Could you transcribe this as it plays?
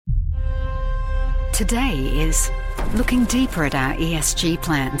today is looking deeper at our ESG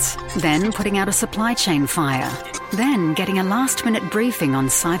plans, then putting out a supply chain fire, then getting a last-minute briefing on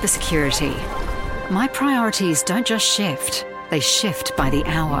cybersecurity. My priorities don't just shift, they shift by the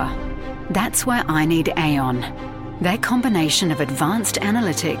hour. That's where I need Aon. Their combination of advanced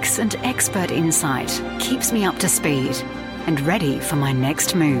analytics and expert insight keeps me up to speed and ready for my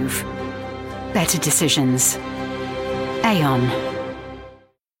next move. Better decisions. Aon.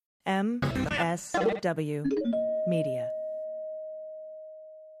 MSW Media.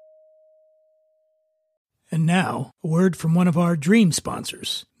 And now, a word from one of our dream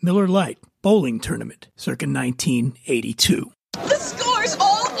sponsors, Miller Lite Bowling Tournament, circa 1982. The score's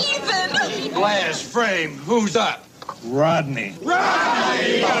all even! Glass frame, who's up? Rodney.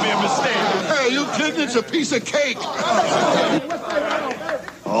 Rodney! You gotta be a mistake. Hey, you kidding? It's a piece of cake.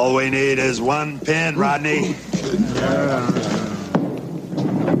 All we need is one pin, Rodney.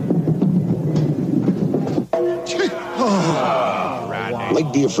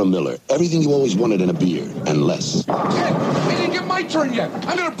 Like beer from Miller. Everything you always wanted in a beer, and less. I didn't get my turn yet.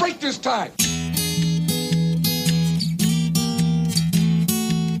 I'm gonna break this tie.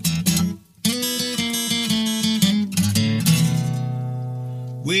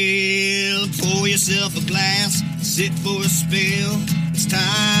 Well, pour yourself a glass, sit for a spill. It's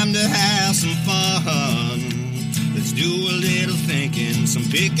time to have some fun. Let's do a little thinking, some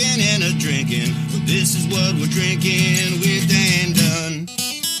picking and a drinking. But this is what we're drinking with Dan Dunn.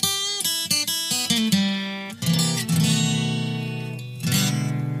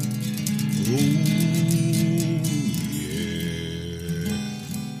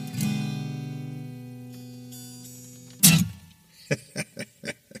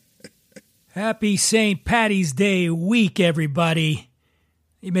 Happy St. Paddy's Day week, everybody.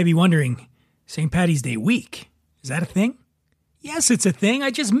 You may be wondering, St. Paddy's Day week, is that a thing? Yes, it's a thing.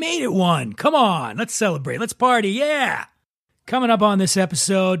 I just made it one. Come on, let's celebrate. Let's party, yeah. Coming up on this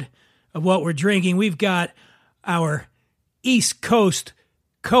episode of What We're Drinking, we've got our East Coast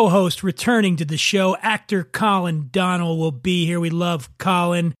co-host returning to the show. Actor Colin Donnell will be here. We love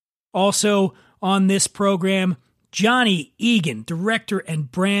Colin. Also on this program, Jonny Egan, director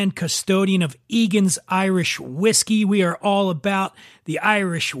and brand custodian of Egan's Irish Whiskey. We are all about the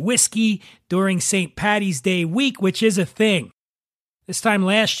Irish whiskey during St. Paddy's Day week, which is a thing. This time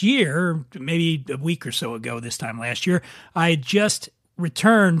last year, maybe a week or so ago this time last year, I had just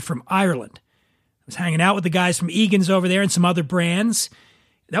returned from Ireland. I was hanging out with the guys from Egan's over there and some other brands.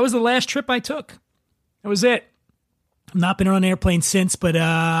 That was the last trip I took. That was it. I've not been on an airplane since, but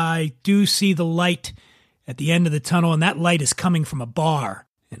I do see the light at the end of the tunnel, and that light is coming from a bar,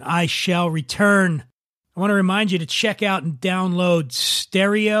 and I shall return. I want to remind you to check out and download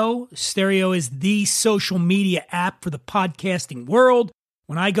Stereo. Stereo is the social media app for the podcasting world.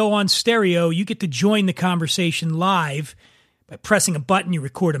 When I go on Stereo, you get to join the conversation live by pressing a button. You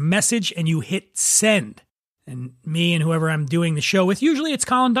record a message, and you hit send. And me and whoever I'm doing the show with, usually it's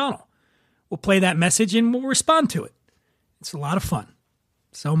Colin Donnell, we'll play that message, and we'll respond to it. It's a lot of fun.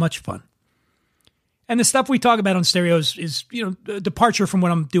 So much fun. And the stuff we talk about on Stereo is a departure from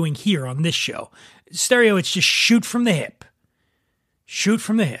what I'm doing here on this show. Stereo, it's just shoot from the hip. Shoot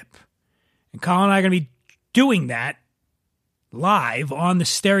from the hip. And Colin and I are going to be doing that live on the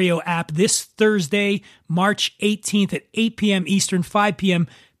Stereo app this Thursday, March 18th at 8 p.m. Eastern, 5 p.m.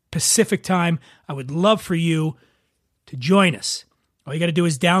 Pacific time. I would love for you to join us. All you got to do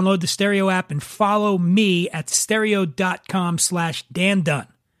is download the Stereo app and follow me at stereo.com/Dan Dunn.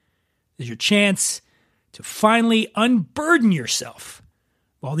 There's your chance to finally unburden yourself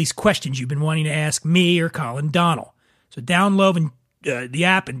of all these questions you've been wanting to ask me or Colin Donnell. So download the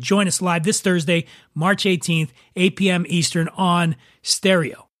app and join us live this Thursday, March 18th, 8 p.m. Eastern on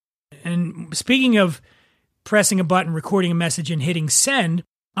Stereo. And speaking of pressing a button, recording a message, and hitting send,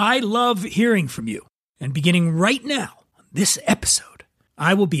 I love hearing from you. And beginning right now, on this episode,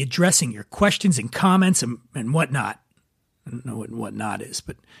 I will be addressing your questions and comments and whatnot. I don't know what whatnot is,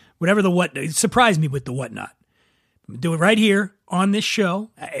 but whatever it surprised me with the whatnot. I'm going to do it right here on this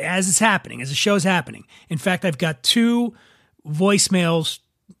show as it's happening, as the show's happening. In fact, I've got 2 voicemails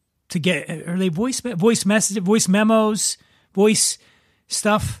to get. Are they voice messages, voice memos, voice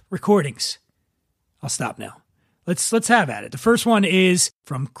stuff, recordings? I'll stop now. Let's have at it. The first one is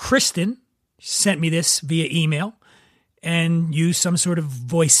from Kristen. She sent me this via email and used some sort of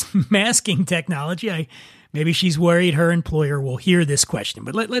voice masking technology. Maybe she's worried her employer will hear this question,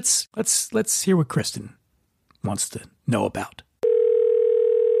 but let's hear what Kristen wants to know about.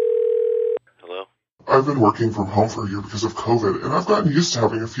 Hello? I've been working from home for a year because of COVID, and I've gotten used to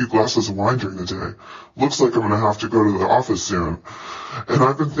having a few glasses of wine during the day. Looks like I'm going to have to go to the office soon. And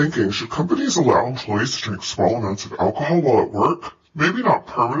I've been thinking, should companies allow employees to drink small amounts of alcohol while at work? Maybe not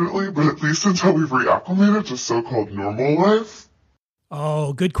permanently, but at least until we've reacclimated to so-called normal life?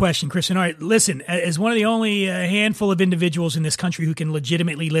 Oh, good question, Kristen. All right, listen, as one of the only handful of individuals in this country who can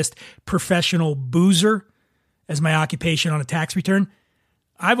legitimately list professional boozer as my occupation on a tax return,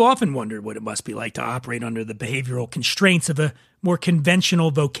 I've often wondered what it must be like to operate under the behavioral constraints of a more conventional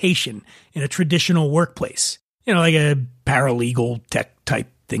vocation in a traditional workplace. You know, like a paralegal tech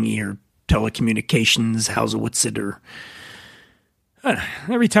type thingy or telecommunications, Hausewitz or...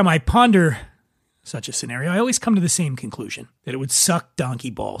 Every time I ponder such a scenario, I always come to the same conclusion, that it would suck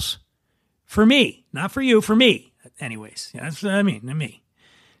donkey balls. For me, not for you, for me. Anyways, that's what I mean, to me.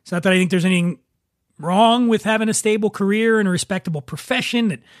 It's not that I think there's anything wrong with having a stable career and a respectable profession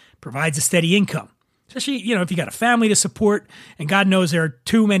that provides a steady income. Especially, you know, if you got a family to support, and God knows there are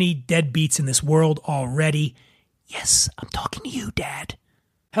too many deadbeats in this world already. Yes, I'm talking to you, Dad.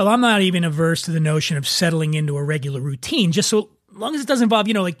 Hell, I'm not even averse to the notion of settling into a regular routine, just so long as it doesn't involve,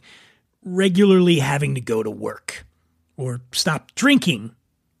 you know, like regularly having to go to work or stop drinking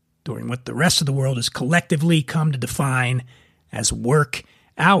during what the rest of the world has collectively come to define as work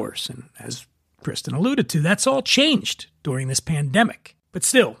hours. And as Kristen alluded to, that's all changed during this pandemic. But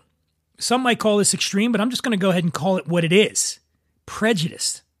still, some might call this extreme, but I'm just going to go ahead and call it what it is.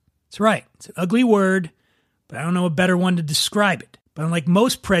 Prejudice. That's right. It's an ugly word, but I don't know a better one to describe it. But unlike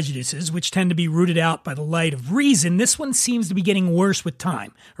most prejudices, which tend to be rooted out by the light of reason, this one seems to be getting worse with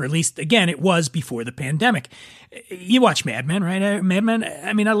time. Or at least, again, it was before the pandemic. You watch Mad Men, right? Mad Men,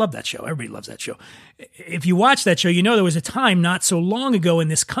 I mean, I love that show. Everybody loves that show. If you watch that show, you know there was a time not so long ago in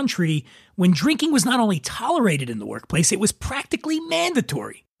this country when drinking was not only tolerated in the workplace, it was practically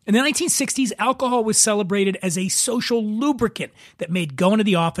mandatory. In the 1960s, alcohol was celebrated as a social lubricant that made going to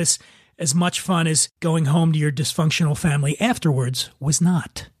the office as much fun as going home to your dysfunctional family afterwards was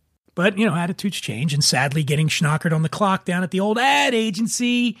not. But, you know, attitudes change, and sadly getting schnockered on the clock down at the old ad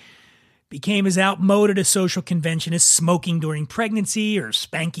agency became as outmoded a social convention as smoking during pregnancy or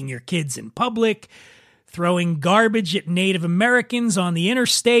spanking your kids in public, throwing garbage at Native Americans on the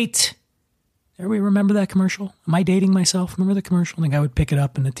interstate. Everybody remember that commercial? Am I dating myself? Remember the commercial? And the guy would pick it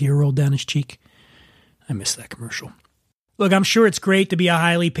up and the tear rolled down his cheek. I miss that commercial. Look, I'm sure it's great to be a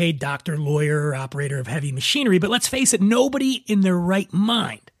highly paid doctor, lawyer, or operator of heavy machinery, but let's face it, nobody in their right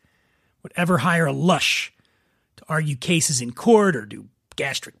mind would ever hire a lush to argue cases in court or do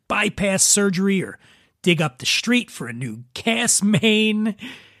gastric bypass surgery or dig up the street for a new gas main.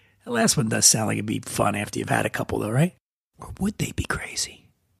 The last one does sound like it'd be fun after you've had a couple, though, right? Or would they be crazy?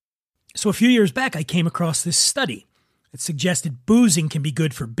 So a few years back, I came across this study that suggested boozing can be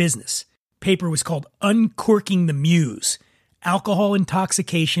good for business. The paper was called Uncorking the Muse. Alcohol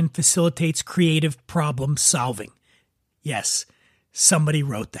intoxication facilitates creative problem solving. Yes, somebody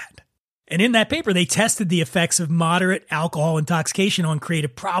wrote that. And in that paper, they tested the effects of moderate alcohol intoxication on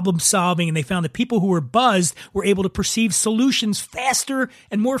creative problem solving, and they found that people who were buzzed were able to perceive solutions faster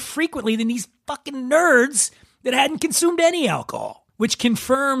and more frequently than these fucking nerds that hadn't consumed any alcohol, which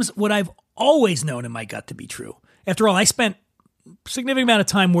confirms what I've always known in my gut to be true. After all, I spent a significant amount of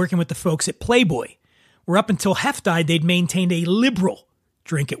time working with the folks at Playboy, where up until Hef died, they'd maintained a liberal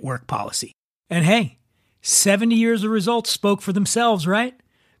drink-at-work policy. And hey, 70 years of results spoke for themselves, right?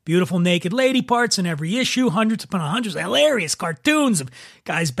 Beautiful naked lady parts in every issue, hundreds upon hundreds of hilarious cartoons of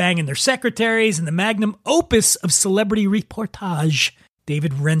guys banging their secretaries, and the magnum opus of celebrity reportage,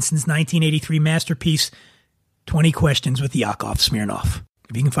 David Renson's 1983 masterpiece, 20 Questions with Yakov Smirnoff.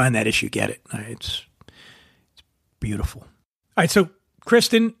 If you can find that issue, get it. It's beautiful. All right, so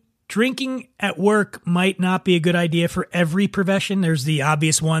Kristen, drinking at work might not be a good idea for every profession. There's the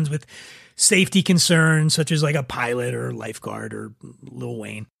obvious ones with safety concerns, such as like a pilot or lifeguard or Lil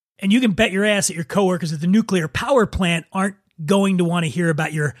Wayne. And you can bet your ass that your coworkers at the nuclear power plant aren't going to want to hear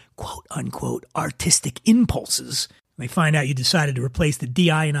about your quote-unquote artistic impulses. They find out you decided to replace the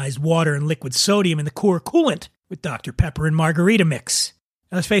deionized water and liquid sodium in the core coolant with Dr. Pepper and margarita mix.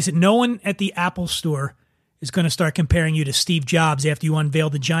 Now, let's face it, no one at the Apple store is going to start comparing you to Steve Jobs after you unveil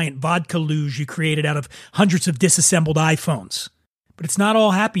the giant vodka luge you created out of hundreds of disassembled iPhones. But it's not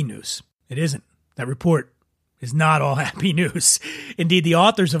all happy news. It isn't. That report is not all happy news. Indeed, the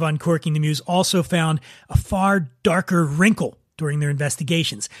authors of Uncorking the Muse also found a far darker wrinkle during their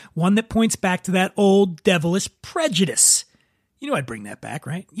investigations, one that points back to that old devilish prejudice. You knew I'd bring that back,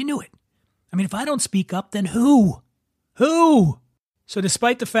 right? You knew it. I mean, if I don't speak up, then who? Who? So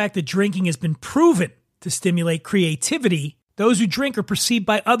despite the fact that drinking has been proven to stimulate creativity, Those who drink are perceived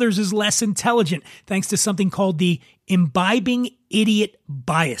by others as less intelligent, thanks to something called the imbibing idiot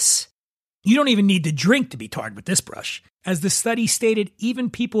bias. You don't even need to drink to be tarred with this brush. As the study stated, even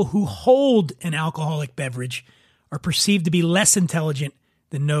people who hold an alcoholic beverage are perceived to be less intelligent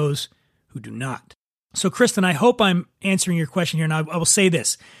than those who do not. So, Kristen, I hope I'm answering your question here, and I will say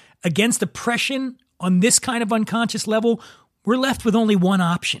this. Against oppression on this kind of unconscious level, we're left with only one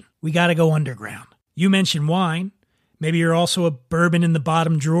option. We got to go underground. You mentioned wine. Maybe you're also a bourbon in the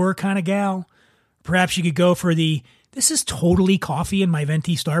bottom drawer kind of gal. Perhaps you could go for the, this is totally coffee in my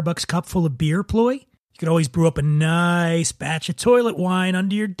venti Starbucks cup full of beer ploy. You could always brew up a nice batch of toilet wine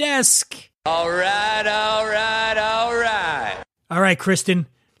under your desk. All right. All right, Kristen,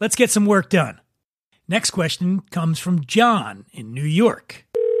 let's get some work done. Next question comes from John in New York.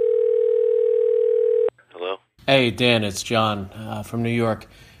 Hello? Hey, Dan, it's John from New York.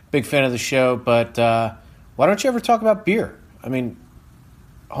 Big fan of the show, but why don't you ever talk about beer? I mean,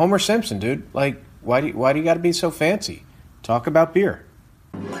 Homer Simpson, dude. Like, why do you got to be so fancy? Talk about beer.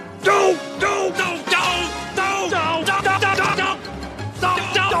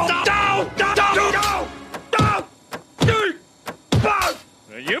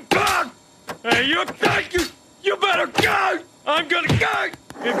 Hey, you better go! I'm gonna go!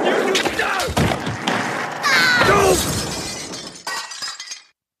 If you don't!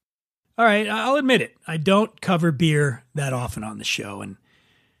 All right, I'll admit it. I don't cover beer that often on the show. And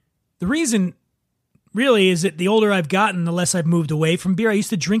the reason really is that the older I've gotten, the less I've moved away from beer. I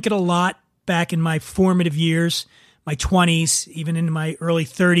used to drink it a lot back in my formative years, my 20s, even into my early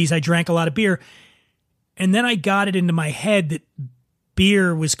 30s. I drank a lot of beer. And then I got it into my head that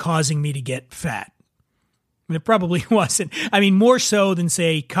beer was causing me to get fat. And it probably wasn't. I mean, more so than,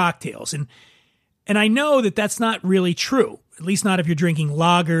 say, cocktails. And I know that that's not really true, at least not if you're drinking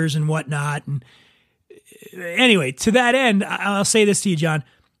lagers and whatnot. And anyway, to that end, I'll say this to you, John.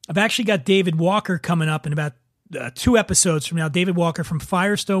 I've actually got David Walker coming up in about 2 episodes from now. David Walker from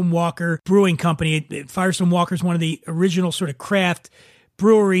Firestone Walker Brewing Company. Firestone Walker is one of the original sort of craft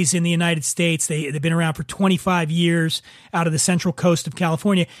breweries in the United States. They've been around for 25 years out of the central coast of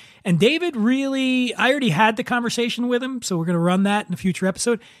California. And David really, I already had the conversation with him, so we're going to run that in a future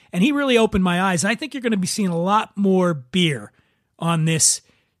episode. And he really opened my eyes. I think you're going to be seeing a lot more beer on this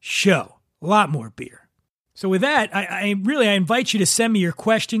show. A lot more beer. So with that, I invite you to send me your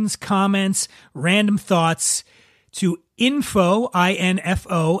questions, comments, random thoughts to info,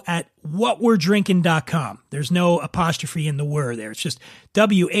 I-N-F-O, at whatwe'redrinking.com. There's no apostrophe in the word there. It's just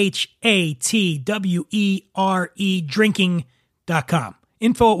W-H-A-T-W-E-R-E drinking.com.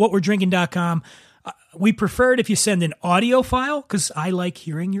 Info at whatwe'redrinking.com. We prefer it if you send an audio file because I like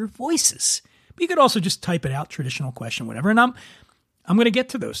hearing your voices. But you could also just type it out, traditional question, whatever. And I'm going to get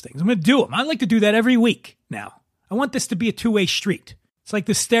to those things. I'm going to do them. I like to do that every week now. I want this to be a two-way street. It's like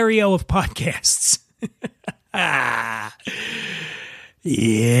the stereo of podcasts. Yeah.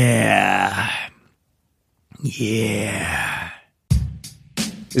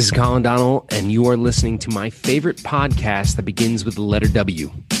 This is Colin, Donnell, and you are listening to my favorite podcast that begins with the letter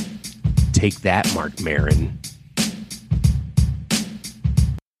W. Take that, Mark Maron.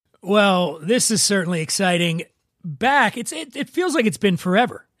 Well, this is certainly exciting. Back, it feels like it's been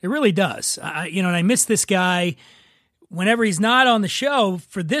forever. It really does. And I miss this guy whenever he's not on the show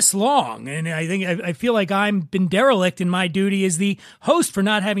for this long. And I feel like I'm been derelict in my duty as the host for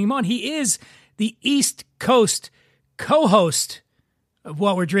not having him on. He is the East Coast co-host of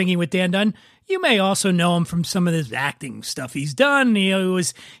What We're Drinking with Dan Dunn. You may also know him from some of this acting stuff he's done. He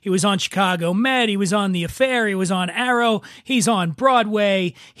was on Chicago Med. He was on The Affair. He was on Arrow. He's on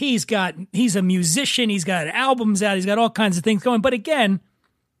Broadway. He's a musician. He's got albums out. He's got all kinds of things going. But again,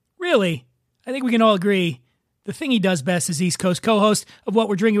 really, I think we can all agree the thing he does best is East Coast co-host of What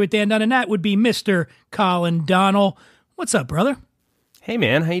We're Drinking with Dan Dunn, and that would be Mr. Colin Donnell. What's up, brother? Hey,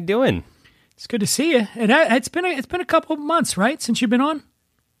 man. How you doing? It's good to see you. It's been a couple of months, right, since you've been on?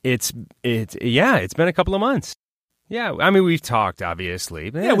 It's been a couple of months. Yeah, I mean, we've talked,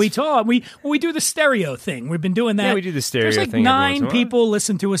 obviously. Yeah, we talk. We do the stereo thing. We've been doing that. Yeah, we do the stereo thing. There's like 9 people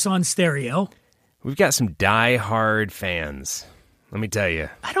listen to us on stereo. We've got some die-hard fans, let me tell you.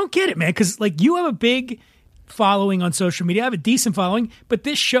 I don't get it, man, because you have a big following on social media. I have a decent following, but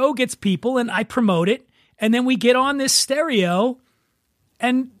this show gets people, and I promote it, and then we get on this stereo,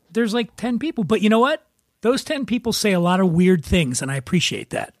 and there's 10 people. But you know what? Those 10 people say a lot of weird things, and I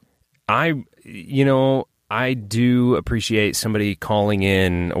appreciate that. I do appreciate somebody calling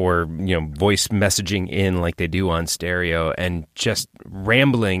in or, voice messaging in like they do on stereo and just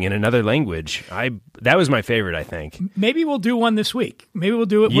rambling in another language. That was my favorite, I think. Maybe we'll do one this week. Maybe we'll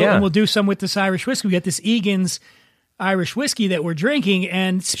do it. Yeah. We'll do some with this Irish whiskey. We got this Egan's Irish whiskey that we're drinking.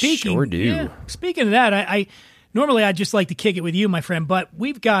 And speaking, Sure do. Speaking of that, I normally I'd just like to kick it with you, my friend, but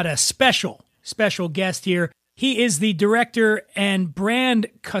we've got a special guest here. He is the director and brand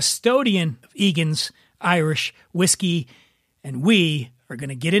custodian of Egan's Irish whiskey, and we are going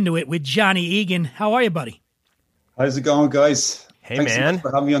to get into it with Jonny Egan. How are you, buddy? How's it going, guys? Hey, Thanks man. so much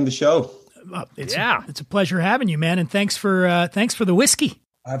for having me on the show. It's a pleasure having you, man, and thanks for the whiskey.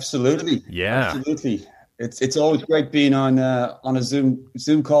 Absolutely. Yeah. Absolutely. It's always great being on a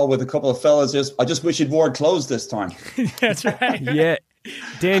Zoom call with a couple of fellas. I just wish you'd worn clothes this time. That's right. Yeah.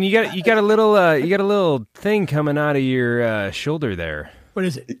 Dan, you got a little thing coming out of your shoulder there. What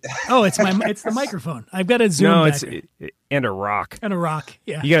is it? Oh, it's the microphone. I've got a Zoom. No, it's and a rock. And a rock.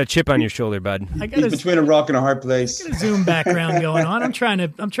 Yeah. You got a chip on your shoulder, bud. He's between a rock and a hard place. Got a Zoom background going on. I'm trying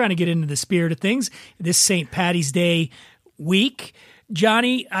to get into the spirit of things. This St. Paddy's Day week.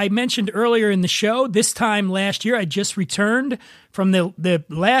 Jonny, I mentioned earlier in the show, this time last year, I just returned from the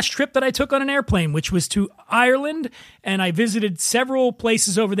last trip that I took on an airplane, which was to Ireland, and I visited several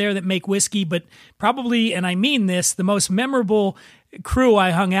places over there that make whiskey, but probably, and I mean this, the most memorable crew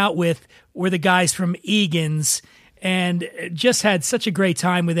I hung out with were the guys from Egan's, and just had such a great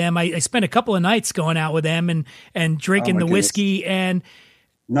time with them. I spent a couple of nights going out with them and drinking the whiskey. And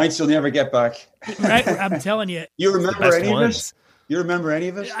nights you'll never get back. Right? I'm telling you. You remember any of it? You remember any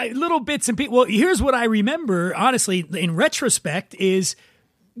of it? Little bits and pieces. Well, here's what I remember, honestly, in retrospect, is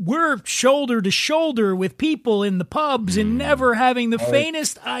we're shoulder to shoulder with people in the pubs and never having the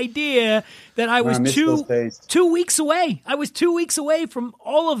faintest idea that I was 2 weeks away. I was 2 weeks away from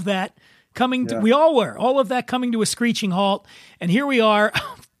all of that coming to, we all were, all of that coming to a screeching halt. And here we are,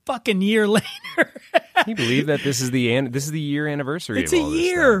 fucking year later. Can you believe that this is the year anniversary? It's of all a this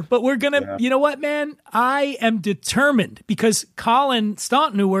year, stuff? but we're gonna. You know what, man? I am determined because Colin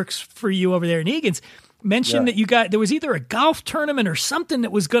Staunton, who works for you over there in Egan's, mentioned that there was either a golf tournament or something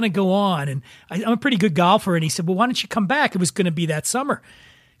that was going to go on, and I'm a pretty good golfer, and he said, "Well, why don't you come back?" It was going to be that summer,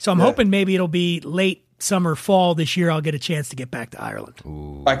 so I'm hoping maybe it'll be late summer, fall this year. I'll get a chance to get back to Ireland.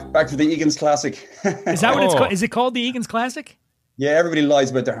 Back to the Egan's Classic. Is that what it's called? Is it called the Egan's Classic? Yeah, everybody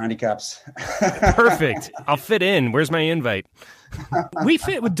lies about their handicaps. Perfect. I'll fit in. Where's my invite? We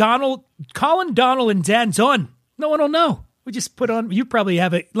fit with Donnell, Colin, Donnell, and Dan Zon. No one will know. We just put on. You probably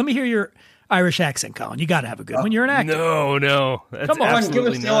have it. Let me hear your Irish accent, Colin. You got to have a good one. You're an actor. No. That's come on, give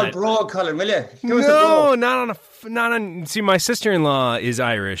us the old broad, Colin, will you? Give us the broad. Not on. See, my sister-in-law is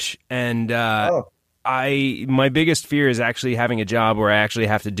Irish, and my biggest fear is actually having a job where I actually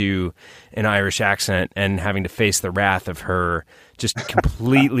have to do an Irish accent and having to face the wrath of her just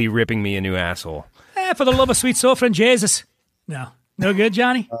completely ripping me a new asshole. For the love of sweet soul friend Jesus. No good,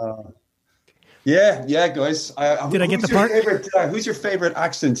 Jonny? Yeah, guys. Did I get the part? Who's your favorite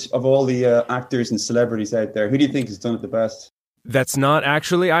accent of all the actors and celebrities out there? Who do you think has done it the best? That's not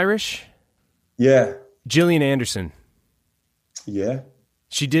actually Irish? Yeah. Gillian Anderson. Yeah.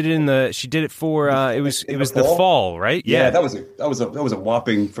 She did it for it was the fall, right? Yeah, that was a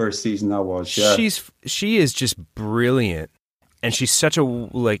whopping first season that was. Yeah. She is just brilliant. And she's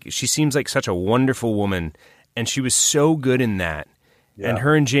she seems like such a wonderful woman, and she was so good in that. Yeah. And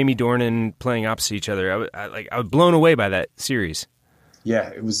her and Jamie Dornan playing opposite each other, I was blown away by that series. Yeah,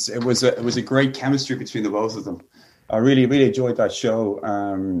 it was a great chemistry between the both of them. I really, really enjoyed that show.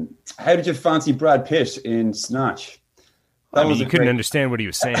 How did you fancy Brad Pitt in Snatch? You couldn't understand what he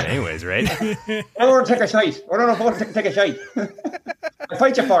was saying anyways, right? I don't want to take a shite. I don't want to take a shite. I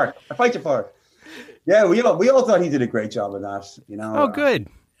fight you for it. Yeah, we all thought he did a great job of that. You know. Oh, good.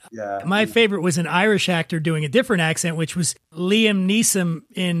 Yeah. My favorite was an Irish actor doing a different accent, which was Liam Neeson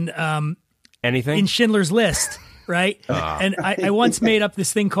in Schindler's List, right? And I once made up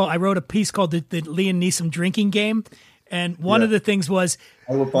this thing I wrote a piece called the Liam Neeson drinking game. And one of the things was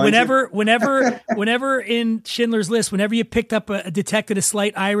whenever in Schindler's List, whenever you picked up detected a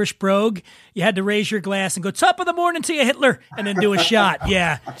slight Irish brogue, you had to raise your glass and go, "Top of the morning to you, Hitler," and then do a shot.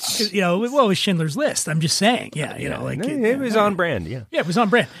 Yeah. You know, it was Schindler's List. I'm just saying. Yeah. You know, it was on brand. Yeah. Yeah, it was on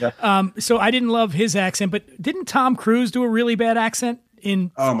brand. Yeah. So I didn't love his accent, but didn't Tom Cruise do a really bad accent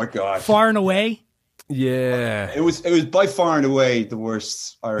in Oh my God. Far and Away? Yeah. It was by far and away the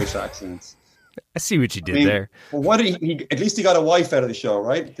worst Irish accent. I see what you did there. Well, what did he? At least he got a wife out of the show,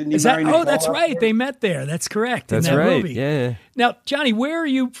 right? Didn't he? That's right. They met there. That's correct. That's in that right. Movie. Yeah. Now, Jonny, where are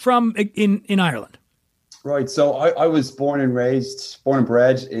you from in Ireland? Right. So I was born and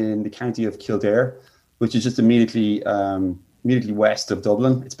bred in the county of Kildare, which is just immediately west of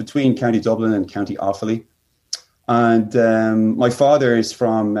Dublin. It's between County Dublin and County Offaly. And my father is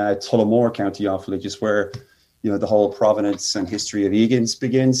from Tullamore, County Offaly, just where the whole provenance and history of Egan's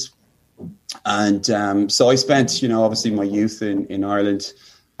begins. And so I spent, obviously my youth in Ireland.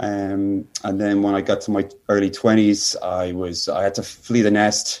 And then when I got to my early 20s, I had to flee the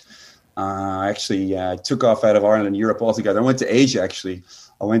nest. I actually took off out of Ireland and Europe altogether. I went to Asia, actually.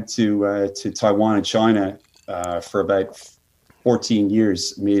 I went to Taiwan and China for about 14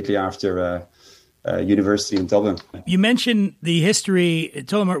 years immediately after university in Dublin. You mentioned the history,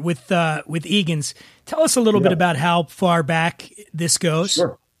 Tullamore, with Egan's. Tell us a little bit about how far back this goes.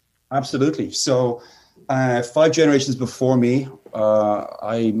 Sure, absolutely. So 5 generations before me,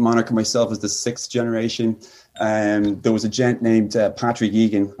 I moniker myself as the 6th generation. There was a gent named Patrick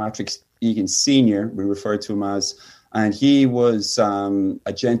Egan Senior, we refer to him as, and he was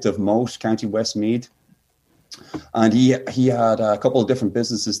a gent of Moat, County Westmeath. And he had a couple of different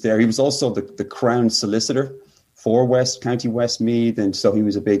businesses there. He was also the Crown solicitor for County Westmeath, and so he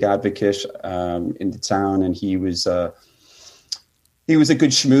was a big advocate in the town, and he was a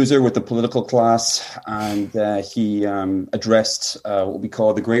good schmoozer with the political class, and he addressed what we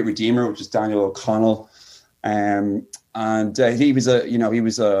call the Great Redeemer, which is Donnell O'Connell. And he was a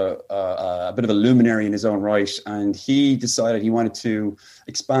bit of a luminary in his own right, and he decided he wanted to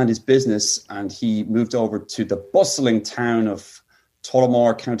expand his business, and he moved over to the bustling town of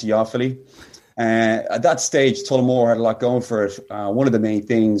Tullamore, County Offaly. At that stage, Tullamore had a lot going for it. One of the main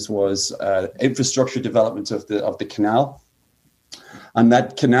things was infrastructure development of the canal, and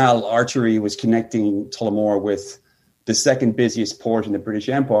that canal artery was connecting Tullamore with the second busiest port in the British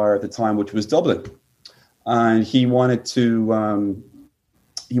Empire at the time, which was Dublin. And he wanted to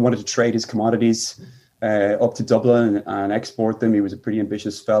trade his commodities up to Dublin and export them. He was a pretty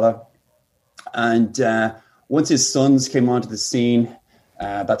ambitious fella. And once his sons came onto the scene,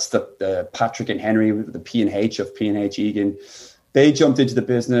 that's the Patrick and Henry, the P&H of P&H Egan, they jumped into the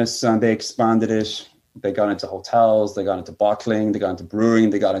business and they expanded it. They got into hotels, they got into bottling, they got into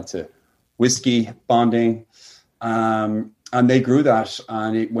brewing, they got into whiskey bonding. And they grew that,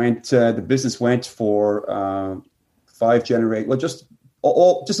 and it went. The business went for 5 generations.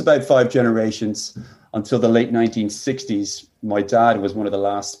 Well, just about 5 generations until the late 1960s. My dad was one of the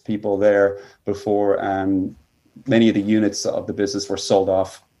last people there before many of the units of the business were sold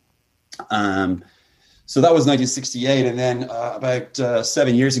off. So that was 1968, and then about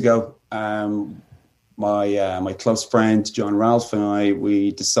 7 years ago, my close friend John Ralph and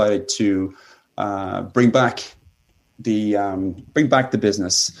we decided to bring back the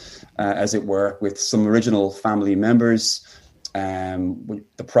business, as it were, with some original family members,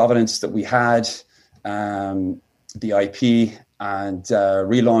 with the provenance that we had, the IP, and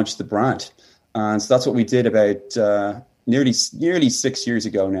relaunch the brand. And so that's what we did about nearly 6 years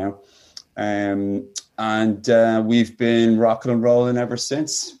ago now. And we've been rocking and rolling ever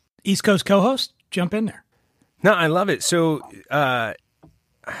since. East Coast co-host, jump in there. No, I love it. So,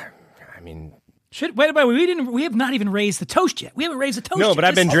 we have not even raised the toast yet. We haven't raised the toast yet. No, but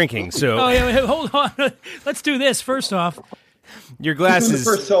I've been drinking, so. Oh, yeah, hold on. Let's do this first off. Your glass is.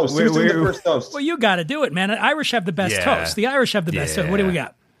 Who's doing the first toast? Well, you got to do it, man. The Irish have the best toast. The Irish have the best toast. What do we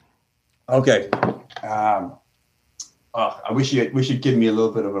got? Okay. I wish you'd give me a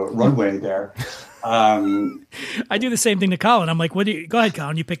little bit of a runway there. I do the same thing to Colin. I'm like, go ahead,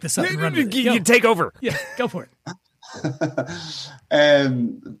 Colin. You pick this up and run with it. You take over. Yeah, go for it.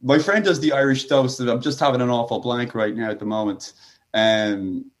 My friend does the Irish toast, and I'm just having an awful blank right now at the moment.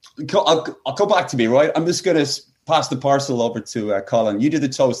 I'll come back to me, right? I'm just going to pass the parcel over to Colin. You do the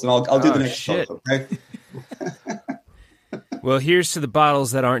toast, and I'll do the next toast, okay? Well, here's to the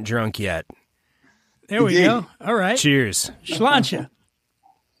bottles that aren't drunk yet. There we go. All right. Cheers. Sláinte.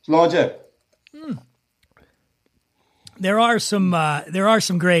 Sláinte. There are some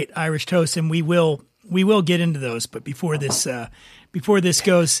great Irish toasts, and we will get into those. But before this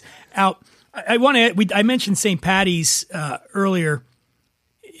goes out, I mentioned St. Patty's earlier,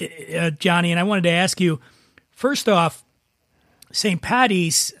 Jonny, and I wanted to ask you first off, St.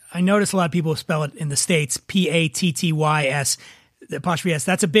 Patty's. I notice a lot of people spell it in the States Pattys, the apostrophe S.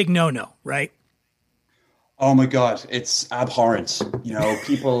 That's a big no-no, right? Oh my God, it's abhorrent.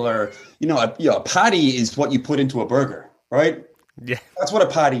 People are, a patty is what you put into a burger, right? Yeah. That's what a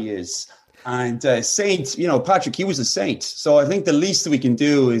patty is. And Saint, Patrick, he was a saint. So I think the least that we can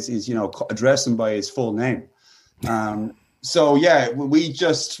do is address him by his full name. So yeah, we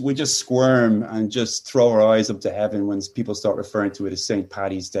just squirm and just throw our eyes up to heaven when people start referring to it as St.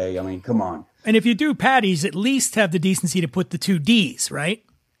 Paddy's Day. I mean, come on. And if you do patties, at least have the decency to put the 2 Ds, right?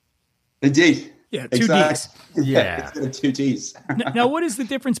 Indeed. Yeah, 2 Ds. Yeah. 2 Ds. Now, what is the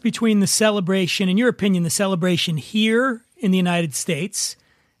difference between the celebration, in your opinion, the celebration here in the United States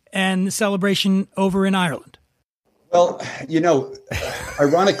and the celebration over in Ireland? Well,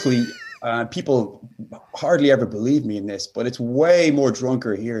 ironically, People hardly ever believe me in this, but it's way more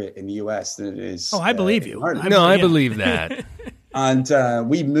drunker here in the US than it is. Oh, I believe you. I believe that. And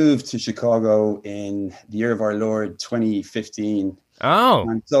we moved to Chicago in the year of our Lord 2015. Oh,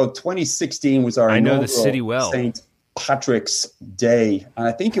 and so 2016 was our I know the city well. St. Patrick's Day, and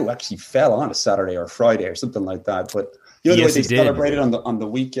I think it actually fell on a Saturday or Friday or something like that. But the way they celebrated on the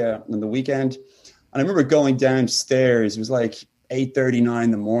weekend. And I remember going downstairs. It was like 8:39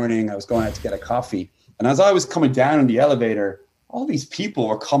 in the morning. I was going out to get a coffee, and as I was coming down in the elevator, all these people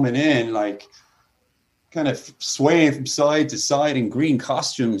were coming in, like kind of swaying from side to side in green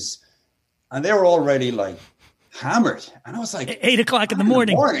costumes, and they were already like hammered. And I was like, 8 o'clock in the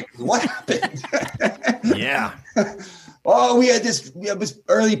morning. What happened? Yeah. Oh, we had this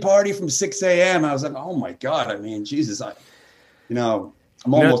early party from 6 a.m. I was like, oh my God. I mean, Jesus, I'm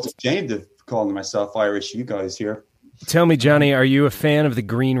almost ashamed of calling myself Irish, you guys here. Tell me, Jonny, are you a fan of the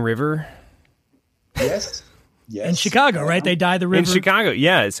Green River? Yes. Yes. In Chicago, right? They dye the river. In Chicago,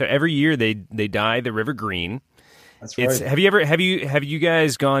 yeah. So every year they dye the river green. That's right. Have you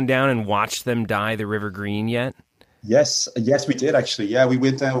guys gone down and watched them dye the river green yet? Yes, we did actually. Yeah, we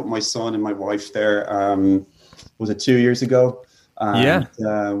went down with my son and my wife there. Was it 2 years ago?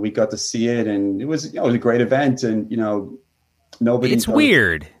 We got to see it, and it was a great event. And nobody. It's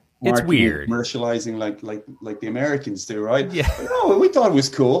weird. It's weird commercializing like the Americans do, right? Yeah. But no, we thought it was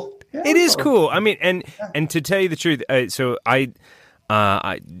cool. Yeah, it is cool. I mean, and to tell you the truth, so I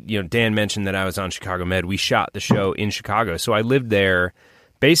Dan mentioned that I was on Chicago Med. We shot the show in Chicago, so I lived there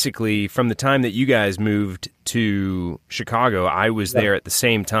basically from the time that you guys moved to Chicago. I was there at the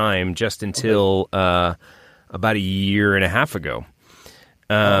same time, just until about a year and a half ago.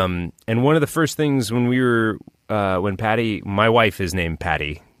 And one of the first things when we were when Patty, my wife is named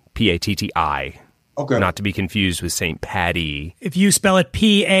Patty, Patti. Okay. Not to be confused with St. Patty. If you spell it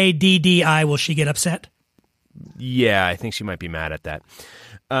Paddi, will she get upset? Yeah, I think she might be mad at that.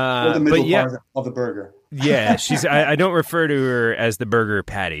 Or the middle part of the burger. Yeah, she's. I don't refer to her as the burger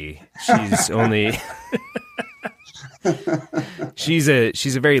patty. She's only. she's a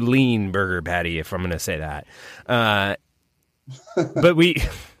very lean burger patty, if I'm going to say that. But we. Oh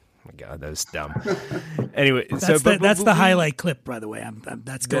my God, that was dumb. Anyway, that's the highlight clip, by the way.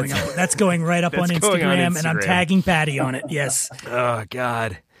 That's going up. That's going right up on Instagram, and I'm tagging Patty on it. Yes. Oh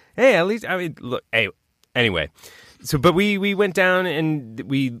God. Hey, at least look. Hey, anyway. So, but we went down and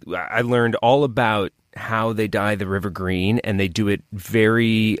I learned all about how they dye the river green, and they do it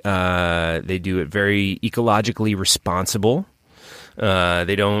very ecologically responsible.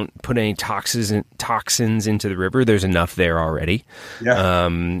 They don't put any toxins into the river. There's enough there already. Yeah.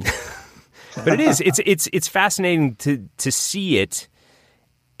 But it's fascinating to see it,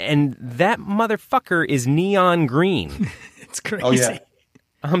 and that motherfucker is neon green. It's crazy. Oh, yeah.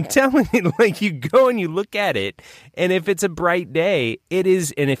 I'm telling you, like, you go and you look at it, and if it's a bright day, it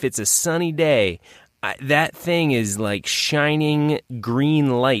is, and if it's a sunny day, that thing is like shining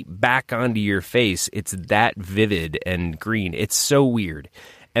green light back onto your face. It's that vivid and green. It's so weird.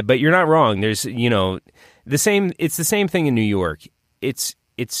 But you're not wrong. There's, the same, it's the same thing in New York. It's,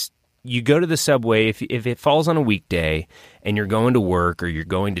 you go to the subway, if it falls on a weekday and you're going to work or you're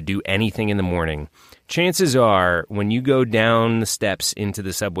going to do anything in the morning, chances are when you go down the steps into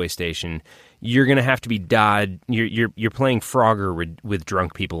the subway station, you're going to have to be you're playing Frogger with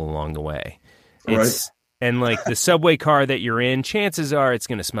drunk people along the way. Right. And like the subway car that you're in, chances are it's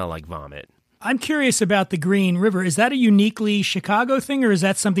going to smell like vomit. I'm curious about the Green River. Is that a uniquely Chicago thing, or is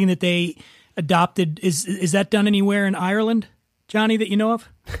that something that they adopted? Is that done anywhere in Ireland, Jonny, that you know of?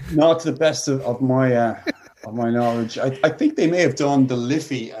 Not to the best of my knowledge. I think they may have done the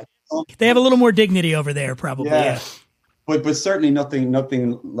Liffey. They have a little more dignity over there, probably. Yeah. But certainly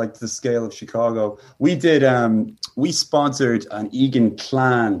nothing like the scale of Chicago. We did. We sponsored an Egan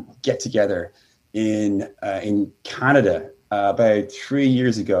clan get together in Canada about 3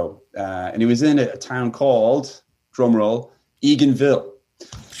 years ago, and it was in a town called, drumroll, Eganville,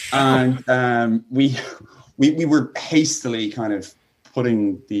 and we were hastily kind of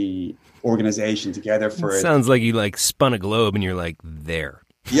putting the organization together for it. Sounds like you like spun a globe and you're like there.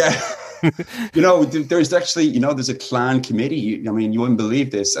 Yeah. There's actually, there's a clan committee. You wouldn't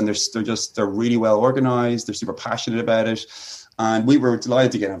believe this. And they're really well organized. They're super passionate about it. And we were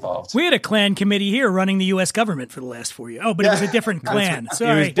delighted to get involved. We had a clan committee here running the U.S. government for the last 4 years. Oh, but it was a different clan. Right.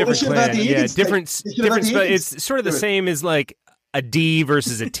 Sorry. It was a different clan. Yeah, different. It's sort of the same as like a D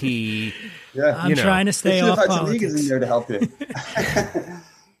versus a T. Yeah. I'm trying to stay off politics. In there to help you.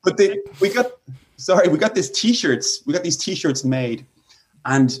 But we got these T-shirts. We got these T-shirts made.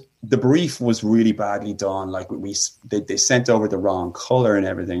 And the brief was really badly done. Like they sent over the wrong color and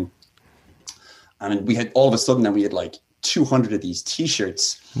everything. And we had all of a sudden, then we had like 200 of these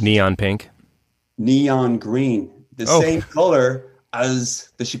T-shirts. Neon pink. Neon green. The same color as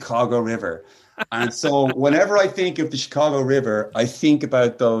the Chicago River. And so whenever I think of the Chicago River, I think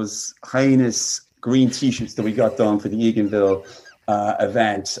about those heinous green T-shirts that we got done for the Eganville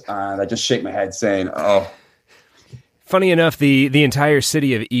event. And I just shake my head saying, oh. Funny enough, the entire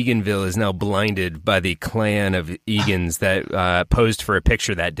city of Eganville is now blinded by the clan of Egans that posed for a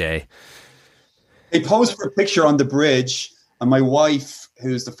picture that day. They posed for a picture on the bridge, and my wife,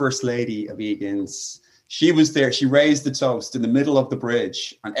 who's the first lady of Egan's, she was there. She raised the toast in the middle of the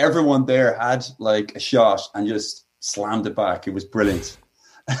bridge, and everyone there had like a shot and just slammed it back. It was brilliant.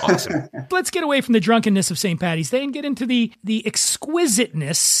 Awesome. Let's get away from the drunkenness of St. Paddy's Day and get into the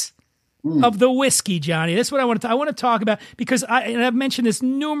exquisiteness of the whiskey, Johnny. That's what I want to talk about, because I've mentioned this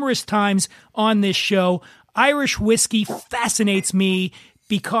numerous times on this show. Irish whiskey fascinates me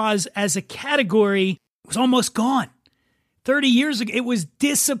because as a category, it was almost gone. 30 years ago, it was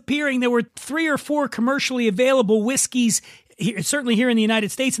disappearing. There were 3 or 4 commercially available whiskeys, certainly here in the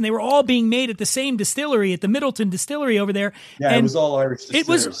United States, and they were all being made at the same distillery, at the Middleton Distillery over there. Yeah, and it was all Irish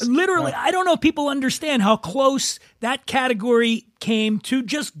distillers. It was literally, I don't know if people understand how close that category came to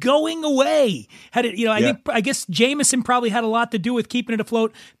just going away. Had it, I guess Jameson probably had a lot to do with keeping it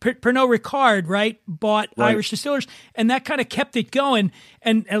afloat. Pernod Ricard, right, bought Irish distillers, and that kind of kept it going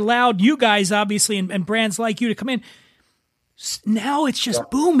and allowed you guys, obviously, and brands like you to come in. Now it's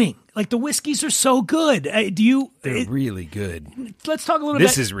just booming. Like, the whiskeys are so good. They're really good. Let's talk a little bit.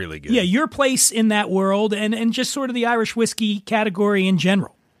 This is really good. Yeah, your place in that world and just sort of the Irish whiskey category in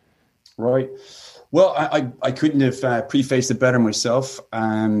general. Right. Well, I couldn't have prefaced it better myself.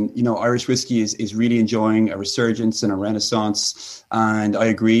 Irish whiskey is really enjoying a resurgence and a renaissance. And I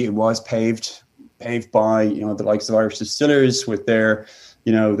agree, it was paved by, the likes of Irish distillers with their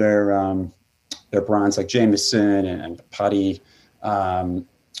brands like Jameson and Paddy.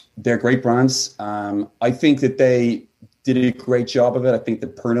 They're great brands. I think that they did a great job of it. I think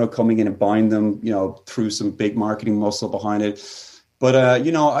that Pernod coming in and buying them, threw some big marketing muscle behind it. But,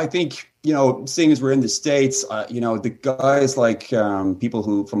 I think, seeing as we're in the States, the guys like people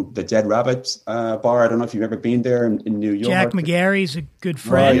who from the Dead Rabbit bar, I don't know if you've ever been there in New York. Jack McGarry's a good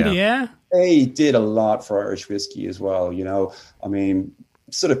friend, right. Yeah. They did a lot for Irish whiskey as well,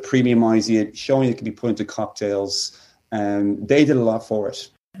 sort of premiumizing it, showing it can be put into cocktails. They did a lot for it.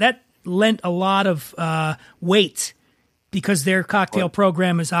 That lent a lot of weight because their cocktail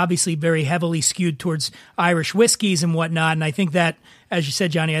program is obviously very heavily skewed towards Irish whiskeys and whatnot. And I think that, as you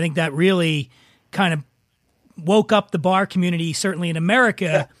said, Johnny, I think that really kind of woke up the bar community, certainly in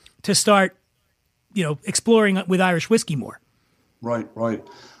America, to start, exploring with Irish whiskey more. Right.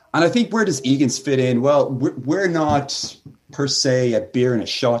 And I think, where does Egan's fit in? Well, we're not per se a beer and a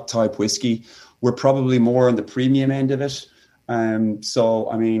shot type whiskey. We're probably more on the premium end of it.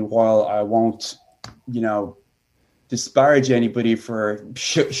 While I won't, disparage anybody for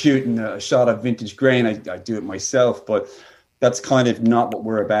shooting a shot of vintage grain, I do it myself, but that's kind of not what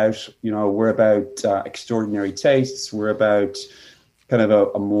we're about. We're about extraordinary tastes. We're about kind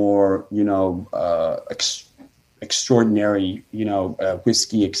of a more, extraordinary,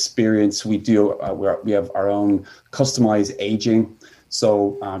 whiskey experience. We have our own customized aging.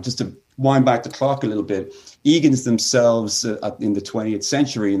 So just to wind back the clock a little bit, Egan's themselves in the 20th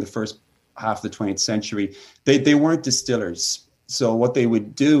century, in the first half of the 20th century, they weren't distillers. So what they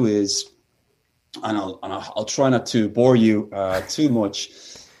would do is, and I'll try not to bore you too much.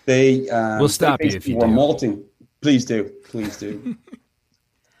 We'll stop you if you do. Malting. Please do.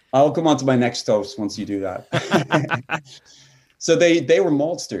 I'll come on to my next toast once you do that. So they were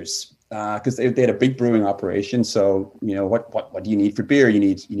maltsters because they had a big brewing operation. So what do you need for beer? You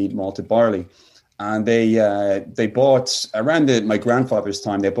need malted barley, and they bought around my grandfather's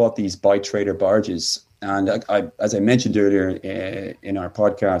time. They bought these by trader barges, and as I mentioned earlier in our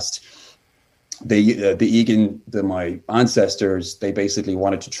podcast, the Egan, my ancestors, they basically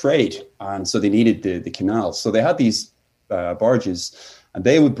wanted to trade, and so they needed the canal. So they had these barges. And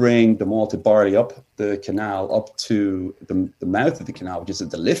they would bring the malted barley up the canal, up to the mouth of the canal, which is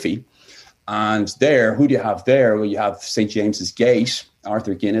at the Liffey. And there, who do you have there? Well, you have St. James's Gate,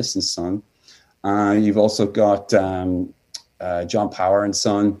 Arthur Guinness and Son. You've also got John Power and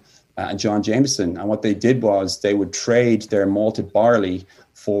Son and John Jameson. And what they did was they would trade their malted barley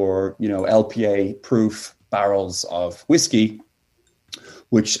for, LPA-proof barrels of whiskey,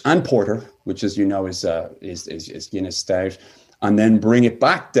 and porter, which, as you know, is Guinness Stout. And then bring it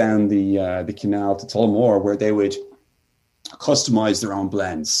back down the canal to Tullamore, where they would customize their own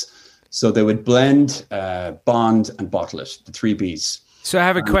blends. So they would blend, bond, and bottle it, the 3 Bs. So I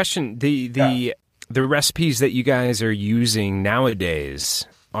have a question. The the recipes that you guys are using nowadays,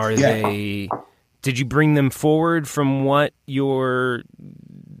 are they? Did you bring them forward from what your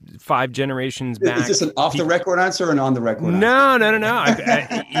 5 generations back? Is this an off the record answer or an on the record answer? No.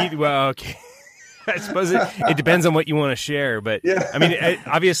 Well, okay. I suppose it depends on what you want to share, but I mean,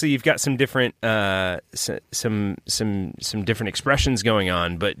 obviously you've got some different some different expressions going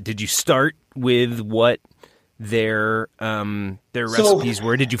on. But did you start with what their recipes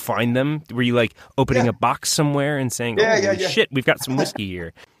were? Did you find them? Were you like opening a box somewhere and saying, shit, we've got some whiskey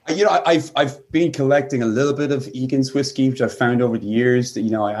here"? You know, I've been collecting a little bit of Egan's whiskey, which I've found over the years. That, you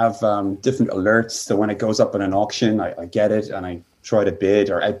know, I have different alerts, so when it goes up in an auction, I get it and I try to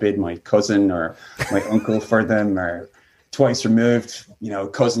bid or outbid my cousin or my uncle for them, or twice removed, you know,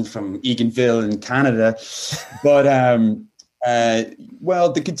 cousin from Eganville in Canada. But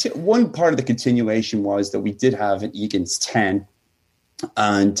well, one part of the continuation was that we did have an Egan's 10,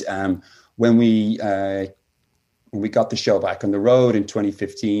 and when we got the show back on the road in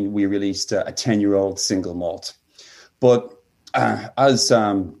 2015, we released a 10-year-old single malt. But as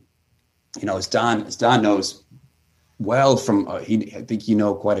you know, as Dan knows well from, I think you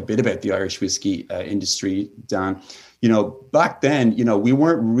know quite a bit about the Irish whiskey industry, Dan. You know, back then, you know, we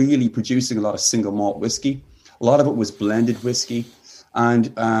weren't really producing a lot of single malt whiskey. A lot of it was blended whiskey,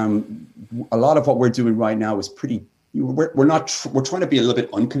 and a lot of what we're doing right now is pretty. We're trying to be a little bit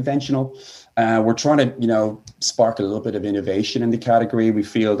unconventional. We're trying to, you know, spark a little bit of innovation in the category. We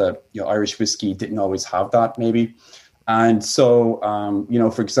feel that, you know, Irish whiskey didn't always have that, maybe, and so you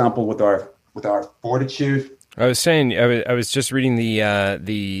know, for example, with our Fortitude. I was saying, I was just reading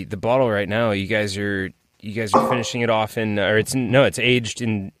the bottle right now. You guys are finishing it off it's aged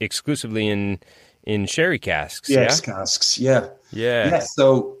exclusively in sherry casks. Yes, casks. Yeah.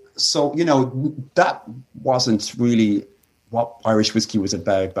 So you know, that wasn't really what Irish whiskey was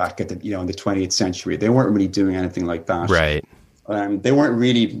about back at the, you know, in the 20th century. They weren't really doing anything like that. Right. They weren't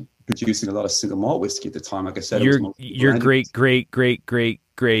really producing a lot of single malt whiskey at the time. Like I said, your great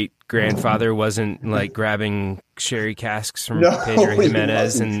grandfather wasn't like grabbing sherry casks from Pedro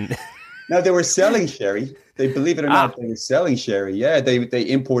Jimenez and. No, they were selling sherry. Believe it or not, they were selling sherry. Yeah, they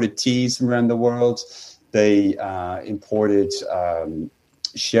imported teas from around the world. They imported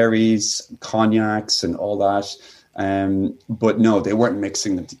sherries, cognacs, and all that. But no, they weren't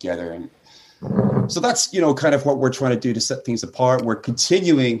mixing them together. And so that's, you know, kind of what we're trying to do to set things apart. We're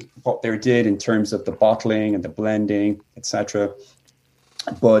continuing what they did in terms of the bottling and the blending, etc.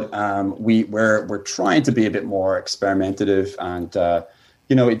 But we're trying to be a bit more experimentative, and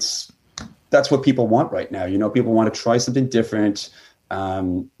you know, that's what people want right now. You know, people want to try something different.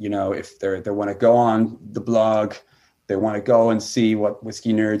 You know, if they want to go on the blog, they want to go and see what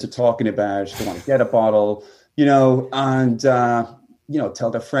whiskey nerds are talking about. They want to get a bottle, you know, and you know, tell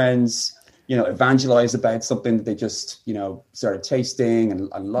their friends, you know, evangelize about something that they just, you know, started tasting and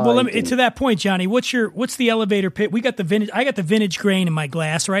like. Well, to that point, Johnny, what's the elevator pit? I got the vintage grain in my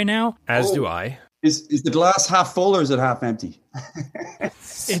glass right now. As do I. Is the glass half full or is it half empty?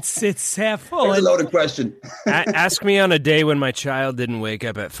 It's half full. That's a loaded question. Ask me on a day when my child didn't wake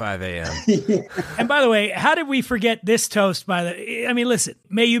up at 5 a.m. Yeah. And by the way, how did we forget this toast? I mean, listen,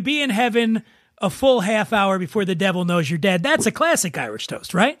 may you be in heaven a full half hour before the devil knows you're dead. That's a classic Irish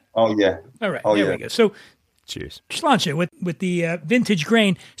toast, right? Oh, yeah. All right, there we go. So cheers. Just launch it with the vintage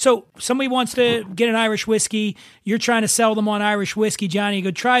grain. So somebody wants to get an Irish whiskey. You're trying to sell them on Irish whiskey, Johnny. You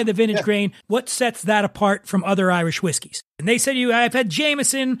go try the vintage grain. What sets that apart from other Irish whiskeys? And they said to you, I've had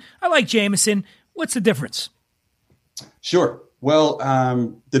Jameson. I like Jameson. What's the difference? Sure. Well,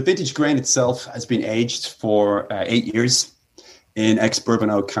 the vintage grain itself has been aged for 8 years in ex-bourbon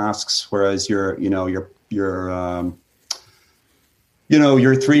oak casks, whereas your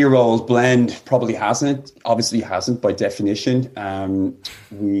 3-year-old blend probably hasn't. Obviously hasn't by definition. I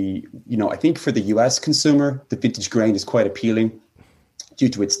think for the US consumer, the vintage grain is quite appealing due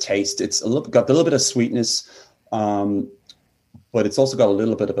to its taste. It's got a little bit of sweetness, but it's also got a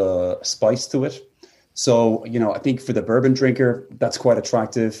little bit of a spice to it. So, I think for the bourbon drinker, that's quite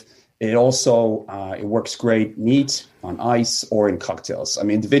attractive. It also, it works great neat on ice or in cocktails. I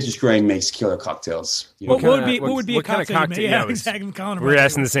mean, the vintage grain makes killer cocktails. What would be a cocktail? Kind of cocktail? Yeah, exactly. We're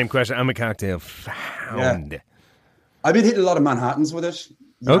asking the same question. I'm a cocktail hound. Yeah. I've been hitting a lot of Manhattans with it.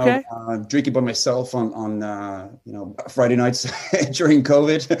 Okay. Drinking by myself on Friday nights during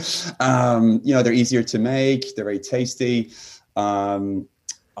COVID. They're easier to make. They're very tasty.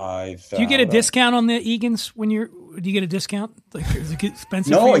 I've. Do you get a discount on the Egans when do you get a discount? Like, is it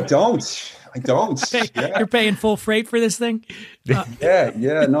expensive? No, I don't. You're paying full freight for this thing. Yeah.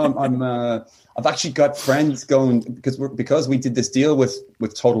 No, I've actually got friends going because we did this deal with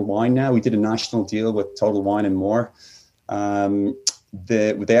Total Wine. Now we did a national deal with Total Wine and more. They're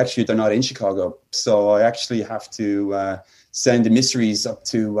not in Chicago, so I actually have to send emissaries up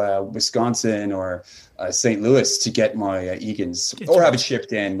to Wisconsin or St. Louis to get my Egans, or have it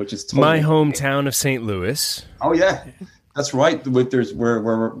shipped in, which is totally my hometown of St. Louis. Oh yeah, that's right. I think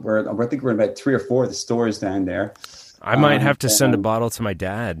we're in about 3 or 4 of the stores down there. I might have to send a bottle to my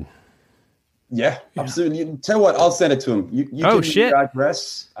dad. Yeah, absolutely. Tell you what, I'll send it to him. You give me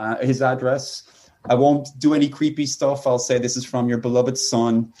his address. I won't do any creepy stuff. I'll say this is from your beloved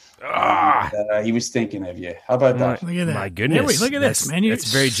son. He was thinking of you. How about that? Look at that. My goodness. Look at this, man.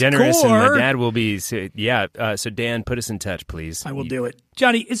 That's very generous. And my dad will be, so Dan, put us in touch, please. I will do it.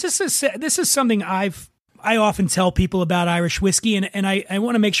 Johnny, this is something I often tell people about Irish whiskey, and I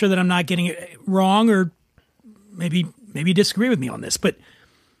want to make sure that I'm not getting it wrong, or maybe disagree with me on this. But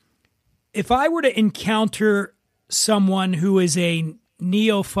if I were to encounter someone who is a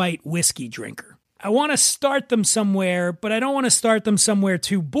neophyte whiskey drinker, I want to start them somewhere, but I don't want to start them somewhere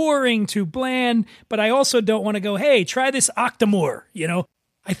too boring, too bland, but I also don't want to go, hey, try this Octomore,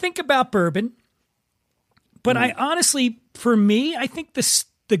 I think about bourbon, but I honestly, for me, I think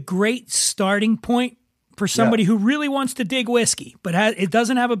the great starting point for somebody who really wants to dig whiskey, but it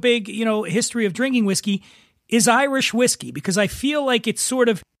doesn't have a big, history of drinking whiskey, is Irish whiskey, because I feel like it's sort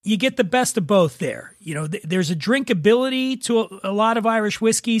of, you get the best of both there. There's a drinkability to a lot of Irish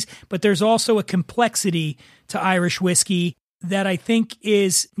whiskeys, but there's also a complexity to Irish whiskey that I think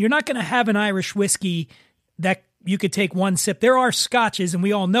is, you're not going to have an Irish whiskey that you could take one sip. There are scotches, and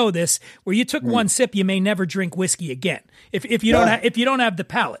we all know this, where you took one sip, you may never drink whiskey again. If you don't have the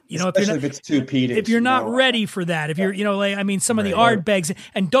palate, especially if it's too peated. If you're not ready for that, if you're, some of the Ardbegs,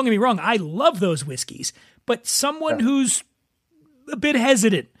 and don't get me wrong, I love those whiskeys, but someone who's a bit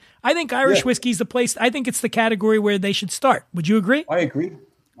hesitant, I think Irish whiskey is the place. I think it's the category where they should start. Would you agree? I agree.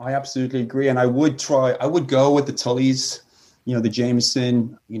 I absolutely agree. And I would go with the Tullys, the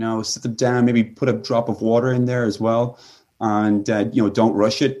Jameson, sit them down, maybe put a drop of water in there as well. And, don't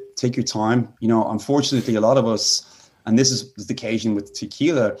rush it. Take your time. Unfortunately, a lot of us, and this is the occasion with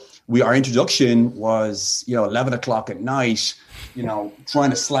tequila, our introduction was, 11 o'clock at night, trying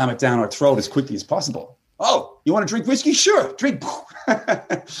to slam it down our throat as quickly as possible. Oh, you want to drink whiskey? Sure, drink.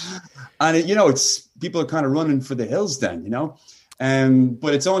 And it's people are kind of running for the hills then,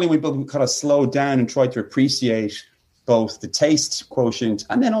 but it's only when people kind of slow down and try to appreciate both the taste quotient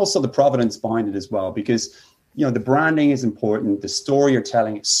and then also the provenance behind it as well, because the branding is important, the story you're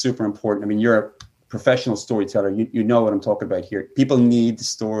telling is super important. I mean, you're a professional storyteller, you know what I'm talking about here. People need the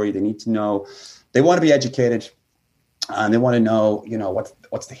story, they need to know, they want to be educated. And they want to know,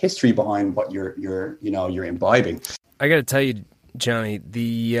 what's the history behind what you're imbibing. I got to tell you, Johnny,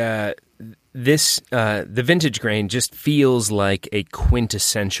 the vintage grain just feels like a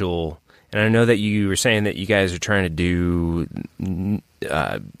quintessential. And I know that you were saying that you guys are trying to do,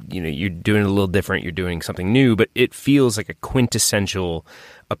 you're doing it a little different. You're doing something new, but it feels like a quintessential,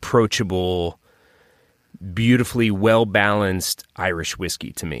 approachable, beautifully well balanced Irish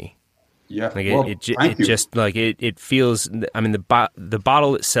whiskey to me. Yeah, like it just like it feels. I mean, the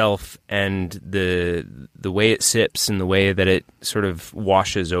bottle itself and the way it sips and the way that it sort of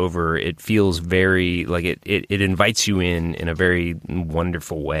washes over, it feels very like it invites you in a very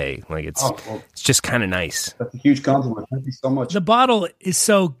wonderful way. Like it's just kind of nice. That's a huge compliment. Thank you so much. The bottle is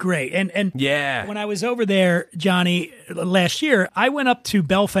so great, and yeah. When I was over there, Johnny, last year, I went up to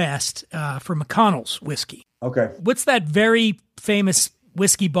Belfast for McConnell's whiskey. Okay, what's that very famous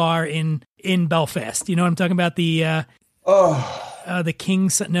whiskey bar in Belfast? You know what I'm talking about? The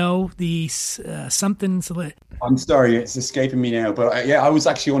King's, something. I'm sorry, it's escaping me now. But I was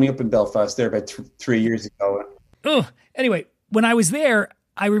actually only up in Belfast there about 3 years ago. Anyway, when I was there,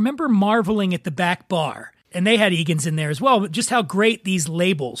 I remember marveling at the back bar, and they had Egans in there as well, but just how great these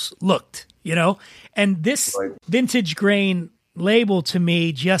labels looked, And this vintage grain label to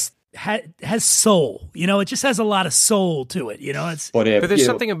me just has soul, it just has a lot of soul to it, but there's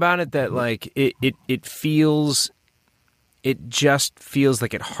something about it that like it just feels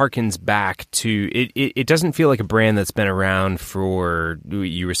like it harkens back to it doesn't feel like a brand that's been around for,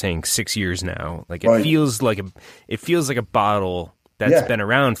 you were saying, 6 years now. Like it feels like a bottle that's been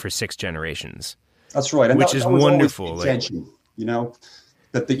around for 6 generations. That's right. And which is wonderful. The intention,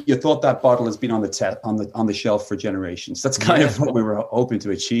 that you thought that bottle has been on the shelf for generations. That's kind of what we were hoping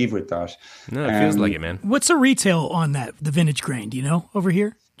to achieve with that. No, it feels like it, man. What's the retail on that, the vintage grain? Do you know over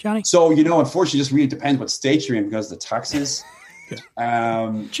here? Johnny? So, unfortunately, it just really depends what state you're in because of the taxes.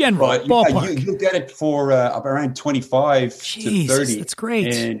 General, but ballpark. you get it for around 25 to 30. That's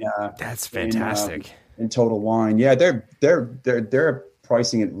great. That's fantastic. In Total Wine. Yeah, they're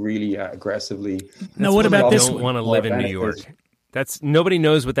pricing it really aggressively. Now, what about this one? I don't want to live in New York. Nobody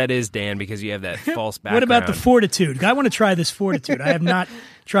knows what that is, Dan, because you have that false background. What about the Fortitude? I want to try this Fortitude. I have not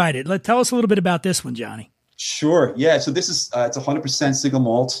tried it. Tell us a little bit about this one, Johnny. Sure. Yeah. So this is it's 100% single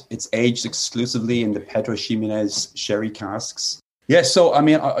malt. It's aged exclusively in the Pedro Ximénez sherry casks. Yeah. So I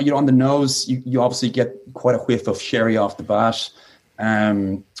mean, on the nose, you obviously get quite a whiff of sherry off the bat,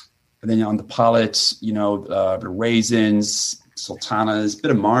 and then on the palate, the raisins, sultanas, a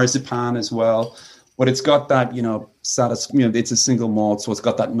bit of marzipan as well. But it's got that it's a single malt, so it's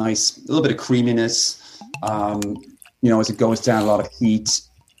got that nice little bit of creaminess. As it goes down, a lot of heat.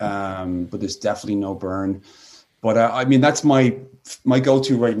 But there's definitely no burn. But I mean, that's my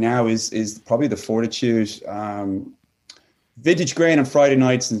go-to right now is probably the Fortitude. Vintage grain on Friday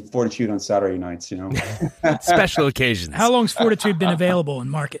nights and Fortitude on Saturday nights, Special occasions. How long's Fortitude been available in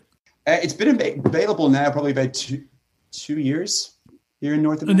market? It's been available now probably about two years here in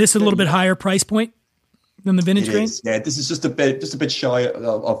North America. And this is a little bit higher price point than the vintage grain? Yeah, this is just a bit shy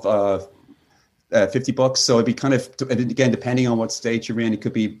of $50, so it'd be kind of, again, depending on what state you're in, it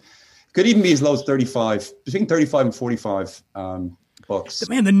could even be as low as 35, between 35 and 45 bucks.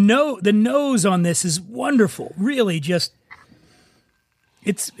 Man, the nose on this is wonderful. Really, to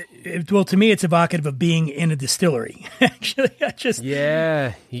me, it's evocative of being in a distillery. Actually,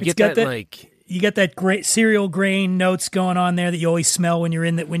 you get that you get that great cereal grain notes going on there that you always smell when you're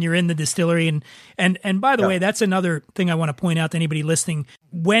in the distillery. And by the way, that's another thing I want to point out to anybody listening.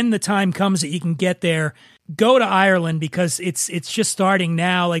 When the time comes that you can get there, go to Ireland because it's just starting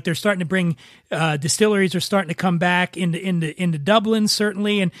now. Like they're starting to bring distilleries are starting to come back into Dublin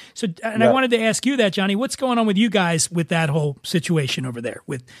certainly. And so I wanted to ask you that, Johnny, what's going on with you guys with that whole situation over there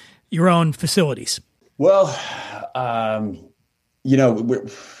with your own facilities? Well,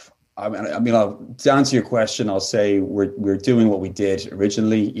 to answer your question, I'll say we're doing what we did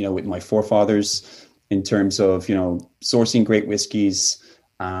originally, with my forefathers in terms of, sourcing great whiskeys,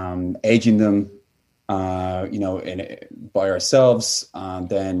 aging them, by ourselves, and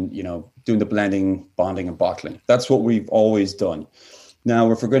then, doing the blending, bonding, and bottling. That's what we've always done. Now,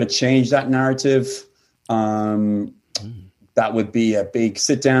 if we're going to change that narrative, that would be a big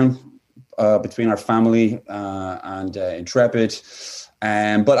sit down between our family and Intrepid.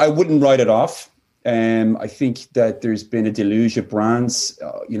 But I wouldn't write it off. I think that there's been a deluge of brands,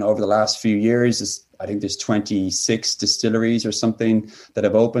 over the last few years. I think there's 26 distilleries or something that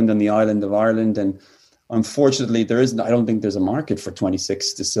have opened on the island of Ireland. And unfortunately, I don't think there's a market for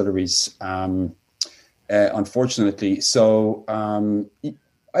 26 distilleries, unfortunately. So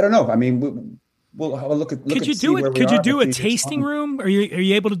I don't know. I mean, we'll have a look at Could you do a tasting room? Are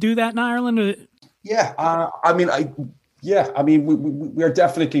you able to do that in Ireland? Yeah. We are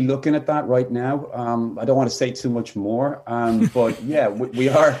definitely looking at that right now. I don't want to say too much more, but yeah, we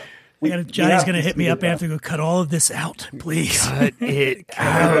are. Johnny's going to hit me up after to go cut all of this out, please. Cut it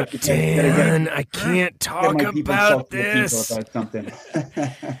out, Dan. I can't talk about this. About something.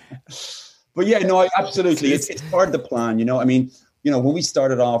 But yeah, no, absolutely. It's part of the plan. I mean, when we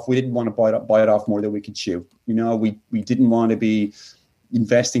started off, we didn't want to bite it off more than we could chew. We didn't want to be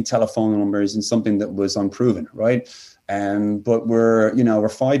investing telephone numbers in something that was unproven, right? But we're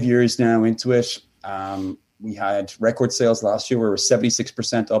 5 years now into it. We had record sales last year. We were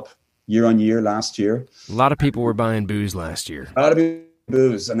 76% up year on year last year. A lot of people were buying booze last year. A lot of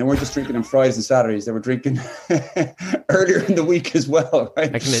booze, and they weren't just drinking on Fridays and Saturdays. They were drinking earlier in the week as well,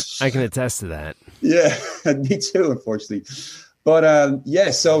 right? I can attest to that. Yeah, me too, unfortunately. But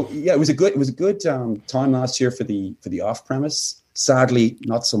it was a good time last year for the off premise. Sadly,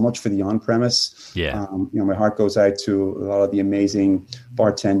 not so much for the on-premise. Yeah. My heart goes out to a lot of the amazing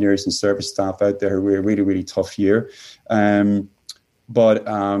bartenders and service staff out there who had a really, really tough year. So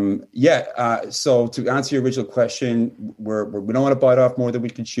to answer your original question, we don't want to bite off more than we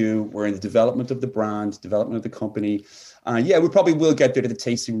can chew. We're in the development of the brand, development of the company. We probably will get there to the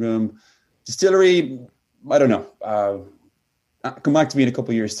tasting room. Distillery, I don't know. Come back to me in a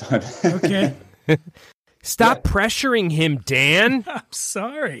couple of years' time. Okay. Stop pressuring him, Dan. I'm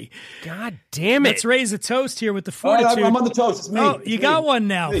sorry. God damn it. Let's raise a toast here with the Fortitude. I'm on the toast. It's me. Oh, you got one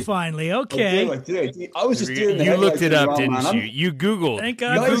now, finally. Okay. I did. I was just doing the You looked it up, didn't you? You Googled. Thank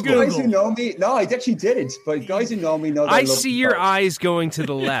God guys, for Google. Guys who know me, no, I actually didn't. But guys who know me know that I see your eyes going to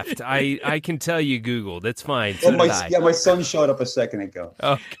the left. I can tell you Googled. That's fine. So my son showed up a second ago.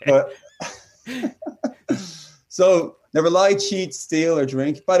 Okay. So never lie, cheat, steal, or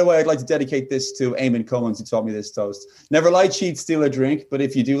drink. By the way, I'd like to dedicate this to Eamon Cummins, who taught me this toast. Never lie, cheat, steal, or drink. But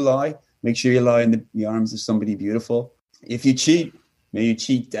if you do lie, make sure you lie in the arms of somebody beautiful. If you cheat, may you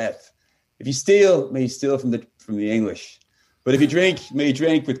cheat death. If you steal, may you steal from the English. But if you drink, may you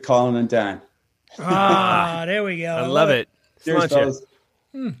drink with Colin and Dan. Ah, there we go. I love it. Cheers, fellas.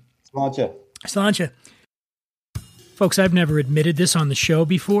 Sláinte. Sláinte. Folks, I've never admitted this on the show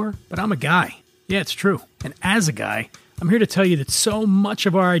before, but I'm a guy. Yeah, it's true. And as a guy, I'm here to tell you that so much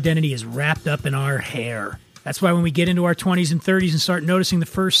of our identity is wrapped up in our hair. That's why when we get into our 20s and 30s and start noticing the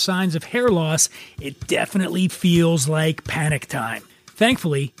first signs of hair loss, it definitely feels like panic time.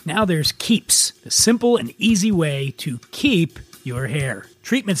 Thankfully, now there's Keeps, the simple and easy way to keep your hair.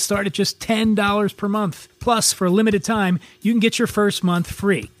 Treatments start at just $10 per month. Plus, for a limited time, you can get your first month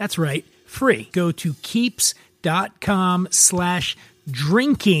free. That's right, free. Go to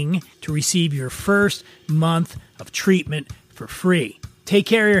keeps.com/drinking to receive your first month of treatment for free. Take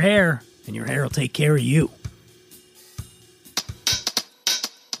care of your hair, and your hair will take care of you.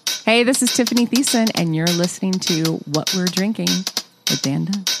 Hey, this is Tiffany Thiessen, and you're listening to What We're Drinking with Dan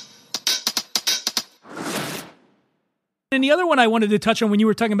Dunn. And the other one I wanted to touch on when you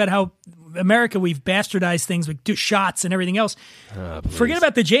were talking about how America, we've bastardized things with shots and everything else. Forget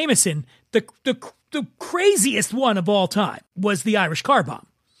about the Jameson. The craziest one of all time was the Irish car bomb.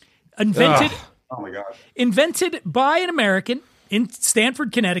 Invented by an American in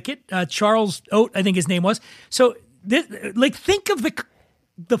Stamford, Connecticut, Charles Oates, I think his name was. So, think of the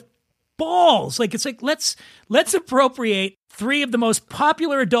balls. It's like let's appropriate three of the most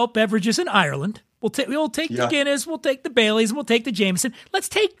popular adult beverages in Ireland. We'll take the Guinness, we'll take the Baileys, and we'll take the Jameson. Let's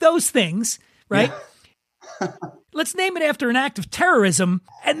take those things, right? Yeah. Let's name it after an act of terrorism.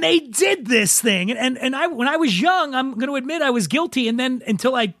 And they did this thing. And when I was young, I'm going to admit I was guilty. And then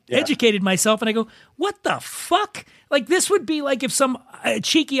until I educated myself and I go, what the fuck? Like, this would be like if some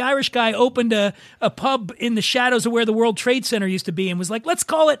cheeky Irish guy opened a pub in the shadows of where the World Trade Center used to be and was like, let's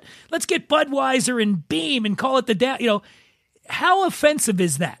get Budweiser and Beam and call it how offensive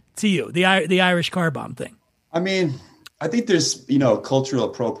is that to you, the Irish car bomb thing? I mean, I think there's, cultural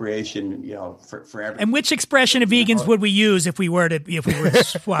appropriation, for everything. And which expression of vegans would we use if we were to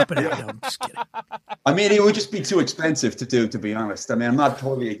swap it out? No, I'm just kidding. I mean, it would just be too expensive to do, to be honest. I mean, I'm not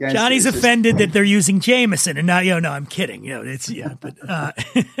totally against Johnny's it. offended that they're using Jameson and not, no, I'm kidding. It'd be good for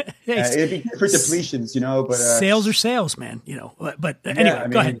depletions, but sales are sales, man, but anyway,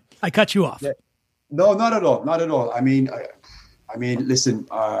 go ahead. I cut you off. Yeah. No, not at all. Not at all. I mean, listen,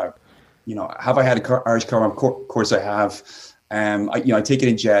 have I had a Irish car bomb? Of course I have. I take it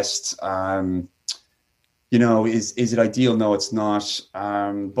in jest. Is it ideal? No, it's not.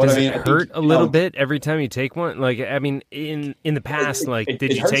 But does it hurt a little bit every time you take one? Like, I mean, in the past,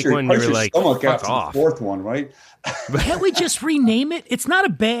 did you take one and you were like, fuck off? The fourth one, right? Can't we just rename it? It's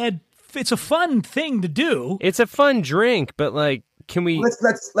not it's a fun thing to do. It's a fun drink, but can we?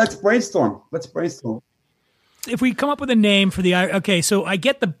 Let's brainstorm. If we come up with a name for so I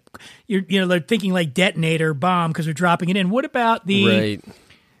get they're thinking like detonator bomb because they're dropping it in. What about the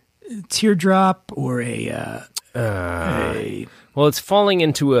teardrop or well, it's falling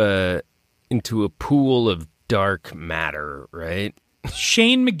into a pool of dark matter, right?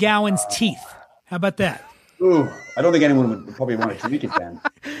 Shane McGowan's teeth. How about that? Ooh, I don't think anyone would probably want to drink it then.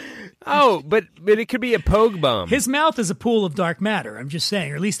 Oh, but it could be a pogue bomb. His mouth is a pool of dark matter. I'm just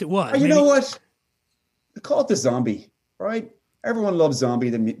saying, or at least it was. You know what? Call it the Zombie, right? Everyone loves Zombie,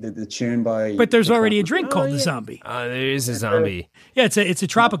 the tune by. But there's already a drink called the Zombie. There is a Zombie. Yeah, it's a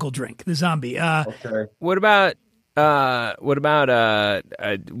tropical drink, the Zombie. Okay. What about what's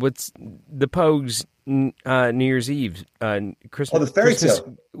the Pogues New Year's Eve Christmas? Oh, the Fairy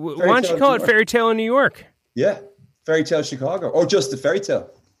Tale. Why don't you call it Fairy Tale in New York? Yeah, Fairy Tale Chicago, or just the Fairy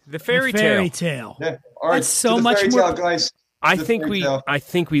Tale. The Fairy Tale. Yeah, all right. That's so much more, tale, guys. I think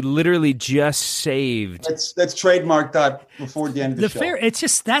we literally just saved. Let's trademark that before the end of the show. It's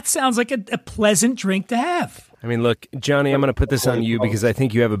just that sounds like a pleasant drink to have. I mean, look, Johnny, I'm going to put this on you because I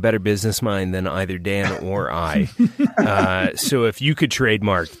think you have a better business mind than either Dan or I. So if you could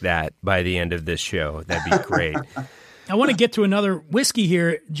trademark that by the end of this show, that'd be great. I want to get to another whiskey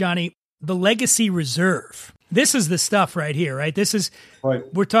here, Johnny. The Legacy Reserve. This is the stuff right here, right? This is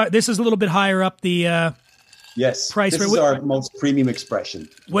This is a little bit higher up the. Yes, price. This is our most premium expression.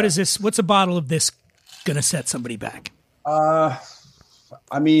 What is this? What's a bottle of this going to set somebody back? I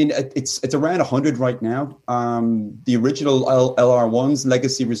mean, it's around 100 right now. The original LR1s,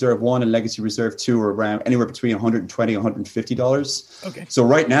 Legacy Reserve 1 and Legacy Reserve 2 are around anywhere between $120, $150. Okay. So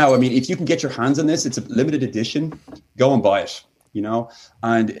right now, I mean, if you can get your hands on this, it's a limited edition. Go and buy it,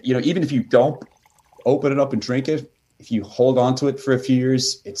 And, even if you don't, open it up and drink it, if you hold on to it for a few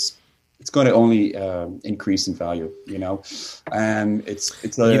years, it's going to only increase in value.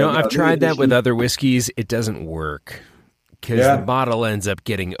 I've tried that with other whiskeys. It doesn't work because the bottle ends up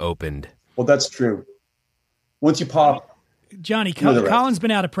getting opened. Well, that's true. Once you pop. Jonny, Colin's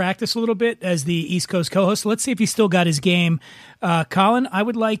been out of practice a little bit as the East Coast co-host. Let's see if he's still got his game. Colin, I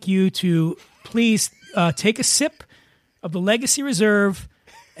would like you to please take a sip of the Legacy Reserve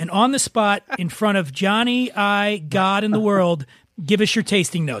and on the spot in front of Jonny, God, and the world, give us your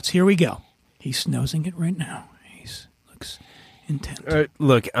tasting notes. Here we go. He's snoozing it right now. He looks intent.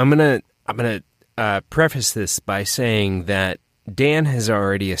 Look, I'm gonna preface this by saying that Dan has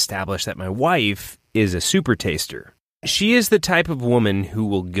already established that my wife is a super taster. She is the type of woman who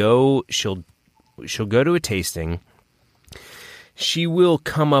will go. She'll go to a tasting. She will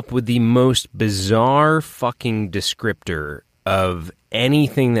come up with the most bizarre fucking descriptor of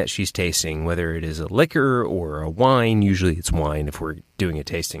anything that she's tasting, whether it is a liquor or a wine. Usually it's wine if we're doing a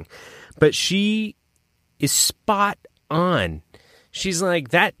tasting. But she is spot on. She's like,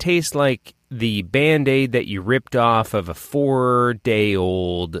 that tastes like the Band-Aid that you ripped off of a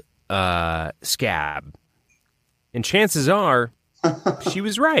 4-day-old scab. And chances are she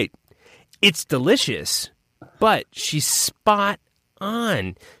was right. It's delicious, but she's spot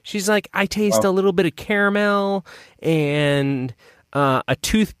on. She's like, I taste a little bit of caramel and a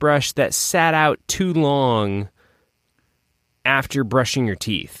toothbrush that sat out too long after brushing your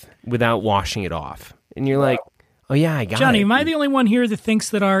teeth without washing it off. And you're like, oh yeah, I got Jonny, it. am I the only one here that thinks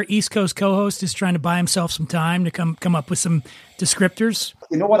that our East Coast co-host is trying to buy himself some time to come up with some descriptors?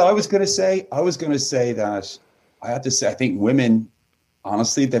 You know what I was going to say? I was going to say that I have to say, I think women,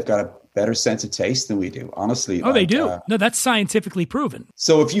 honestly, they've got a better sense of taste than we do. Honestly, they do. No, that's scientifically proven.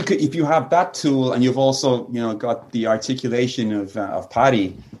 So if you have that tool, and you've also got the articulation of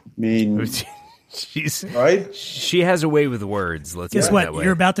Patty, I mean, right? She has a way with words. Let's guess put it what? that way.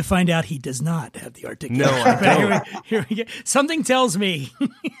 You're about to find out he does not have the articulation. No, I don't. Here we go. Something tells me.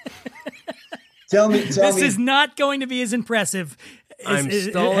 Tell me. This is not going to be as impressive. I'm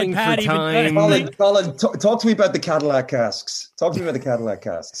stalling for time. Colin, talk to me about the Cadillac casks. Talk to me about the Cadillac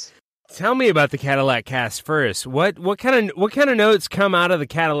casks. Tell me about the Cadillac casks first. What kind of notes come out of the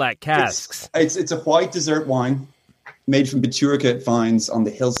Cadillac casks? It's a white dessert wine made from Biturica vines on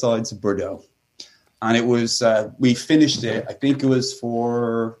the hillsides of Bordeaux, and it was we finished it. I think it was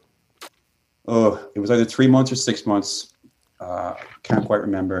for it was either 3 months or 6 months. Can't quite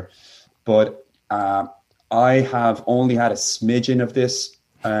remember, but. I have only had a smidgen of this.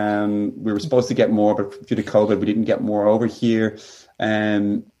 We were supposed to get more, but due to COVID, we didn't get more over here.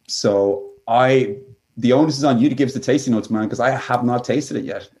 So the onus is on you to give us the tasting notes, man, because I have not tasted it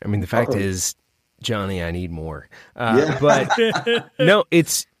yet. I mean, the fact is, Jonny, I need more. But no,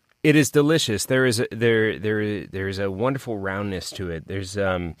 it is delicious. There is a wonderful roundness to it. There's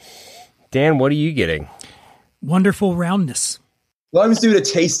Dan, what are you getting? Wonderful roundness. Well, I was doing a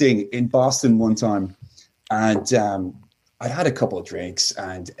tasting in Boston one time, and I had a couple of drinks,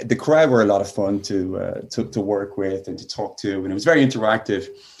 and the crowd were a lot of fun to work with and to talk to, and it was very interactive.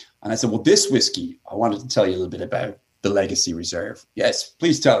 And I said, well, this whiskey, I wanted to tell you a little bit about the Legacy Reserve. Yes,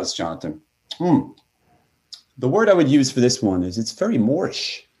 please tell us, Jonathan. The word I would use for this one is it's very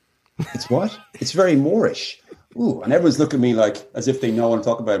Moorish. It's what? It's very Moorish. Ooh, and everyone's looking at me like as if they know what I'm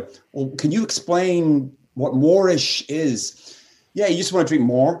talking about. Well, can you explain what Moorish is? Yeah, you just want to drink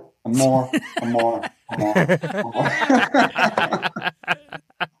more and more and more and more. And more.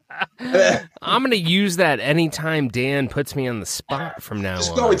 I'm going to use that anytime Dan puts me on the spot from now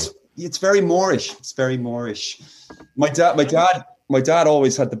on. No, it's very Moorish. It's very Moorish. My dad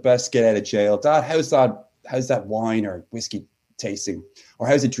always had the best get out of jail. Dad, how's that wine or whiskey tasting? Or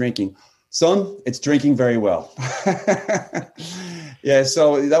how's it drinking? Son, it's drinking very well. Yeah,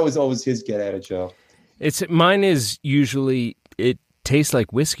 so that was always his get out of jail. Mine is usually, it tastes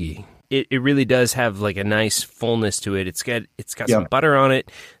like whiskey. It really does have like a nice fullness to it. It's got some butter on it.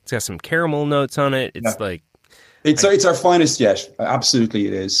 It's got some caramel notes on it. It's It's our finest yet. Absolutely,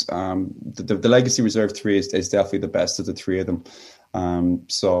 it is. The Legacy Reserve 3 is definitely the best of the three of them.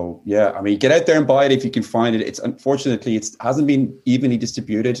 So yeah, I mean, get out there and buy it if you can find it. It's unfortunately it hasn't been evenly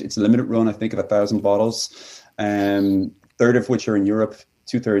distributed. It's a limited run, I think, of 1,000 bottles, third of which are in Europe.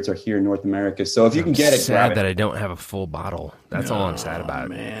 2/3 are here in North America. So if you can get it, sad that I don't have a full bottle. That's all I'm sad about,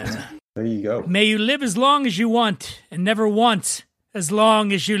 man. There you go. May you live as long as you want, and never want as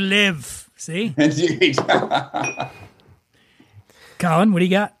long as you live. See? Indeed. Colin, what do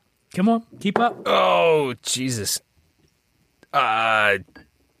you got? Come on, keep up. Oh, Jesus. I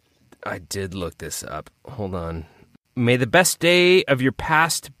did look this up. Hold on. May the best day of your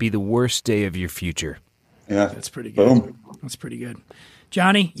past be the worst day of your future. Yeah, that's pretty good. Boom. That's pretty good.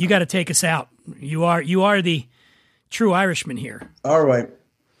 Jonny, you got to take us out. You are the true Irishman here. All right.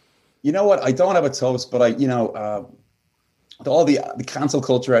 You know what? I don't have a toast, but all the cancel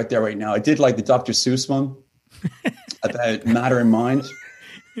culture out there right now. I did like the Dr. Seuss one about matter and mind,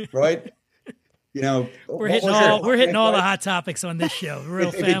 right? We're hitting all the hot topics on this show. Real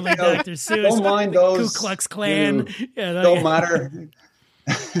family, Dr. Seuss, don't mind those, Ku Klux Klan. Don't matter.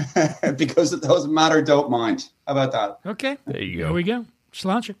 Because it doesn't matter, don't mind. How about that? Okay. There you go. There we go. Just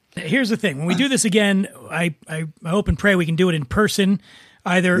launch it. Here's the thing. When we do this again, I hope and pray we can do it in person,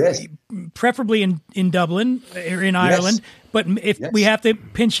 either preferably in Dublin or in Ireland. But if we have to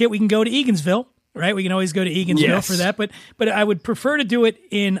pinch hit, we can go to Egansville. Right, we can always go to Egansville for that, but I would prefer to do it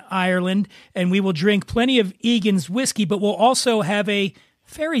in Ireland, and we will drink plenty of Egan's whiskey, but we'll also have a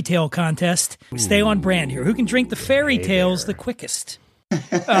fairy tale contest. Stay on brand here. Who can drink the fairy tales the quickest?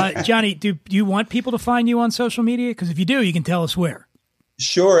 Jonny, do you want people to find you on social media? Because if you do, you can tell us where.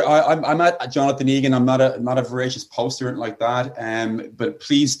 Sure, I'm at Jonathan Egan. I'm not a voracious poster or anything like that. But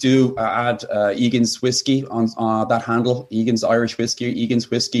please do add Egan's Whiskey on that handle, Egan's Irish Whiskey, Egan's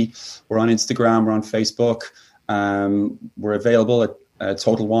Whiskey. We're on Instagram, we're on Facebook. We're available at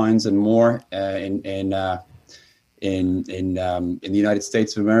Total Wines and more in the United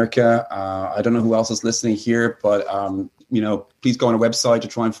States of America. I don't know who else is listening here, but please go on our website to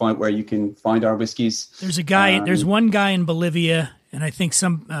try and find where you can find our whiskeys. There's a guy. There's one guy in Bolivia. And I think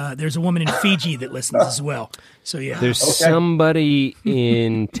there's a woman in Fiji that listens as well. So, yeah. There's somebody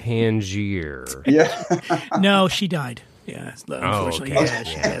in Tangier. Yeah. No, she died. Yeah, unfortunately.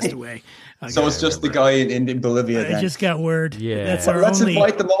 She passed away. So it's just the guy in Bolivia then. I just got word. Yeah. That's Let's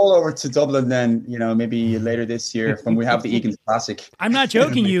invite them all over to Dublin then, maybe later this year when we have the Egan's Classic. I'm not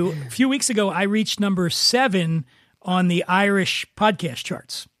joking you. A few weeks ago, I reached number 7 on the Irish podcast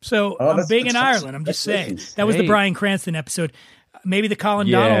charts. So I'm big in Ireland. I'm just saying. That was the Bryan Cranston episode. Maybe the Colin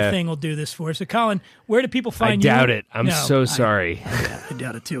Donnell thing will do this for us. So, Colin, where do people find you? I doubt it. I'm so sorry. I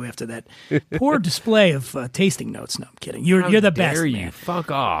doubt it, too, after that poor display of tasting notes. No, I'm kidding. You're the best, dare you? Man.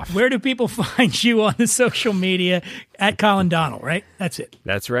 Fuck off. Where do people find you on the social media? At Colin Donnell, right? That's it.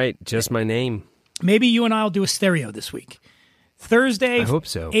 That's right. Just my name. Maybe you and I will do a stereo this week. Thursday, I hope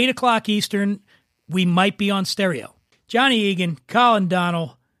so. 8 o'clock Eastern, we might be on stereo. Jonny Egan, Colin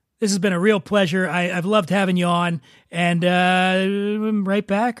Donnell. This has been a real pleasure. I've loved having you on, and right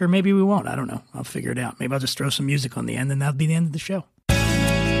back, or maybe we won't. I don't know. I'll figure it out. Maybe I'll just throw some music on the end, and that'll be the end of the show.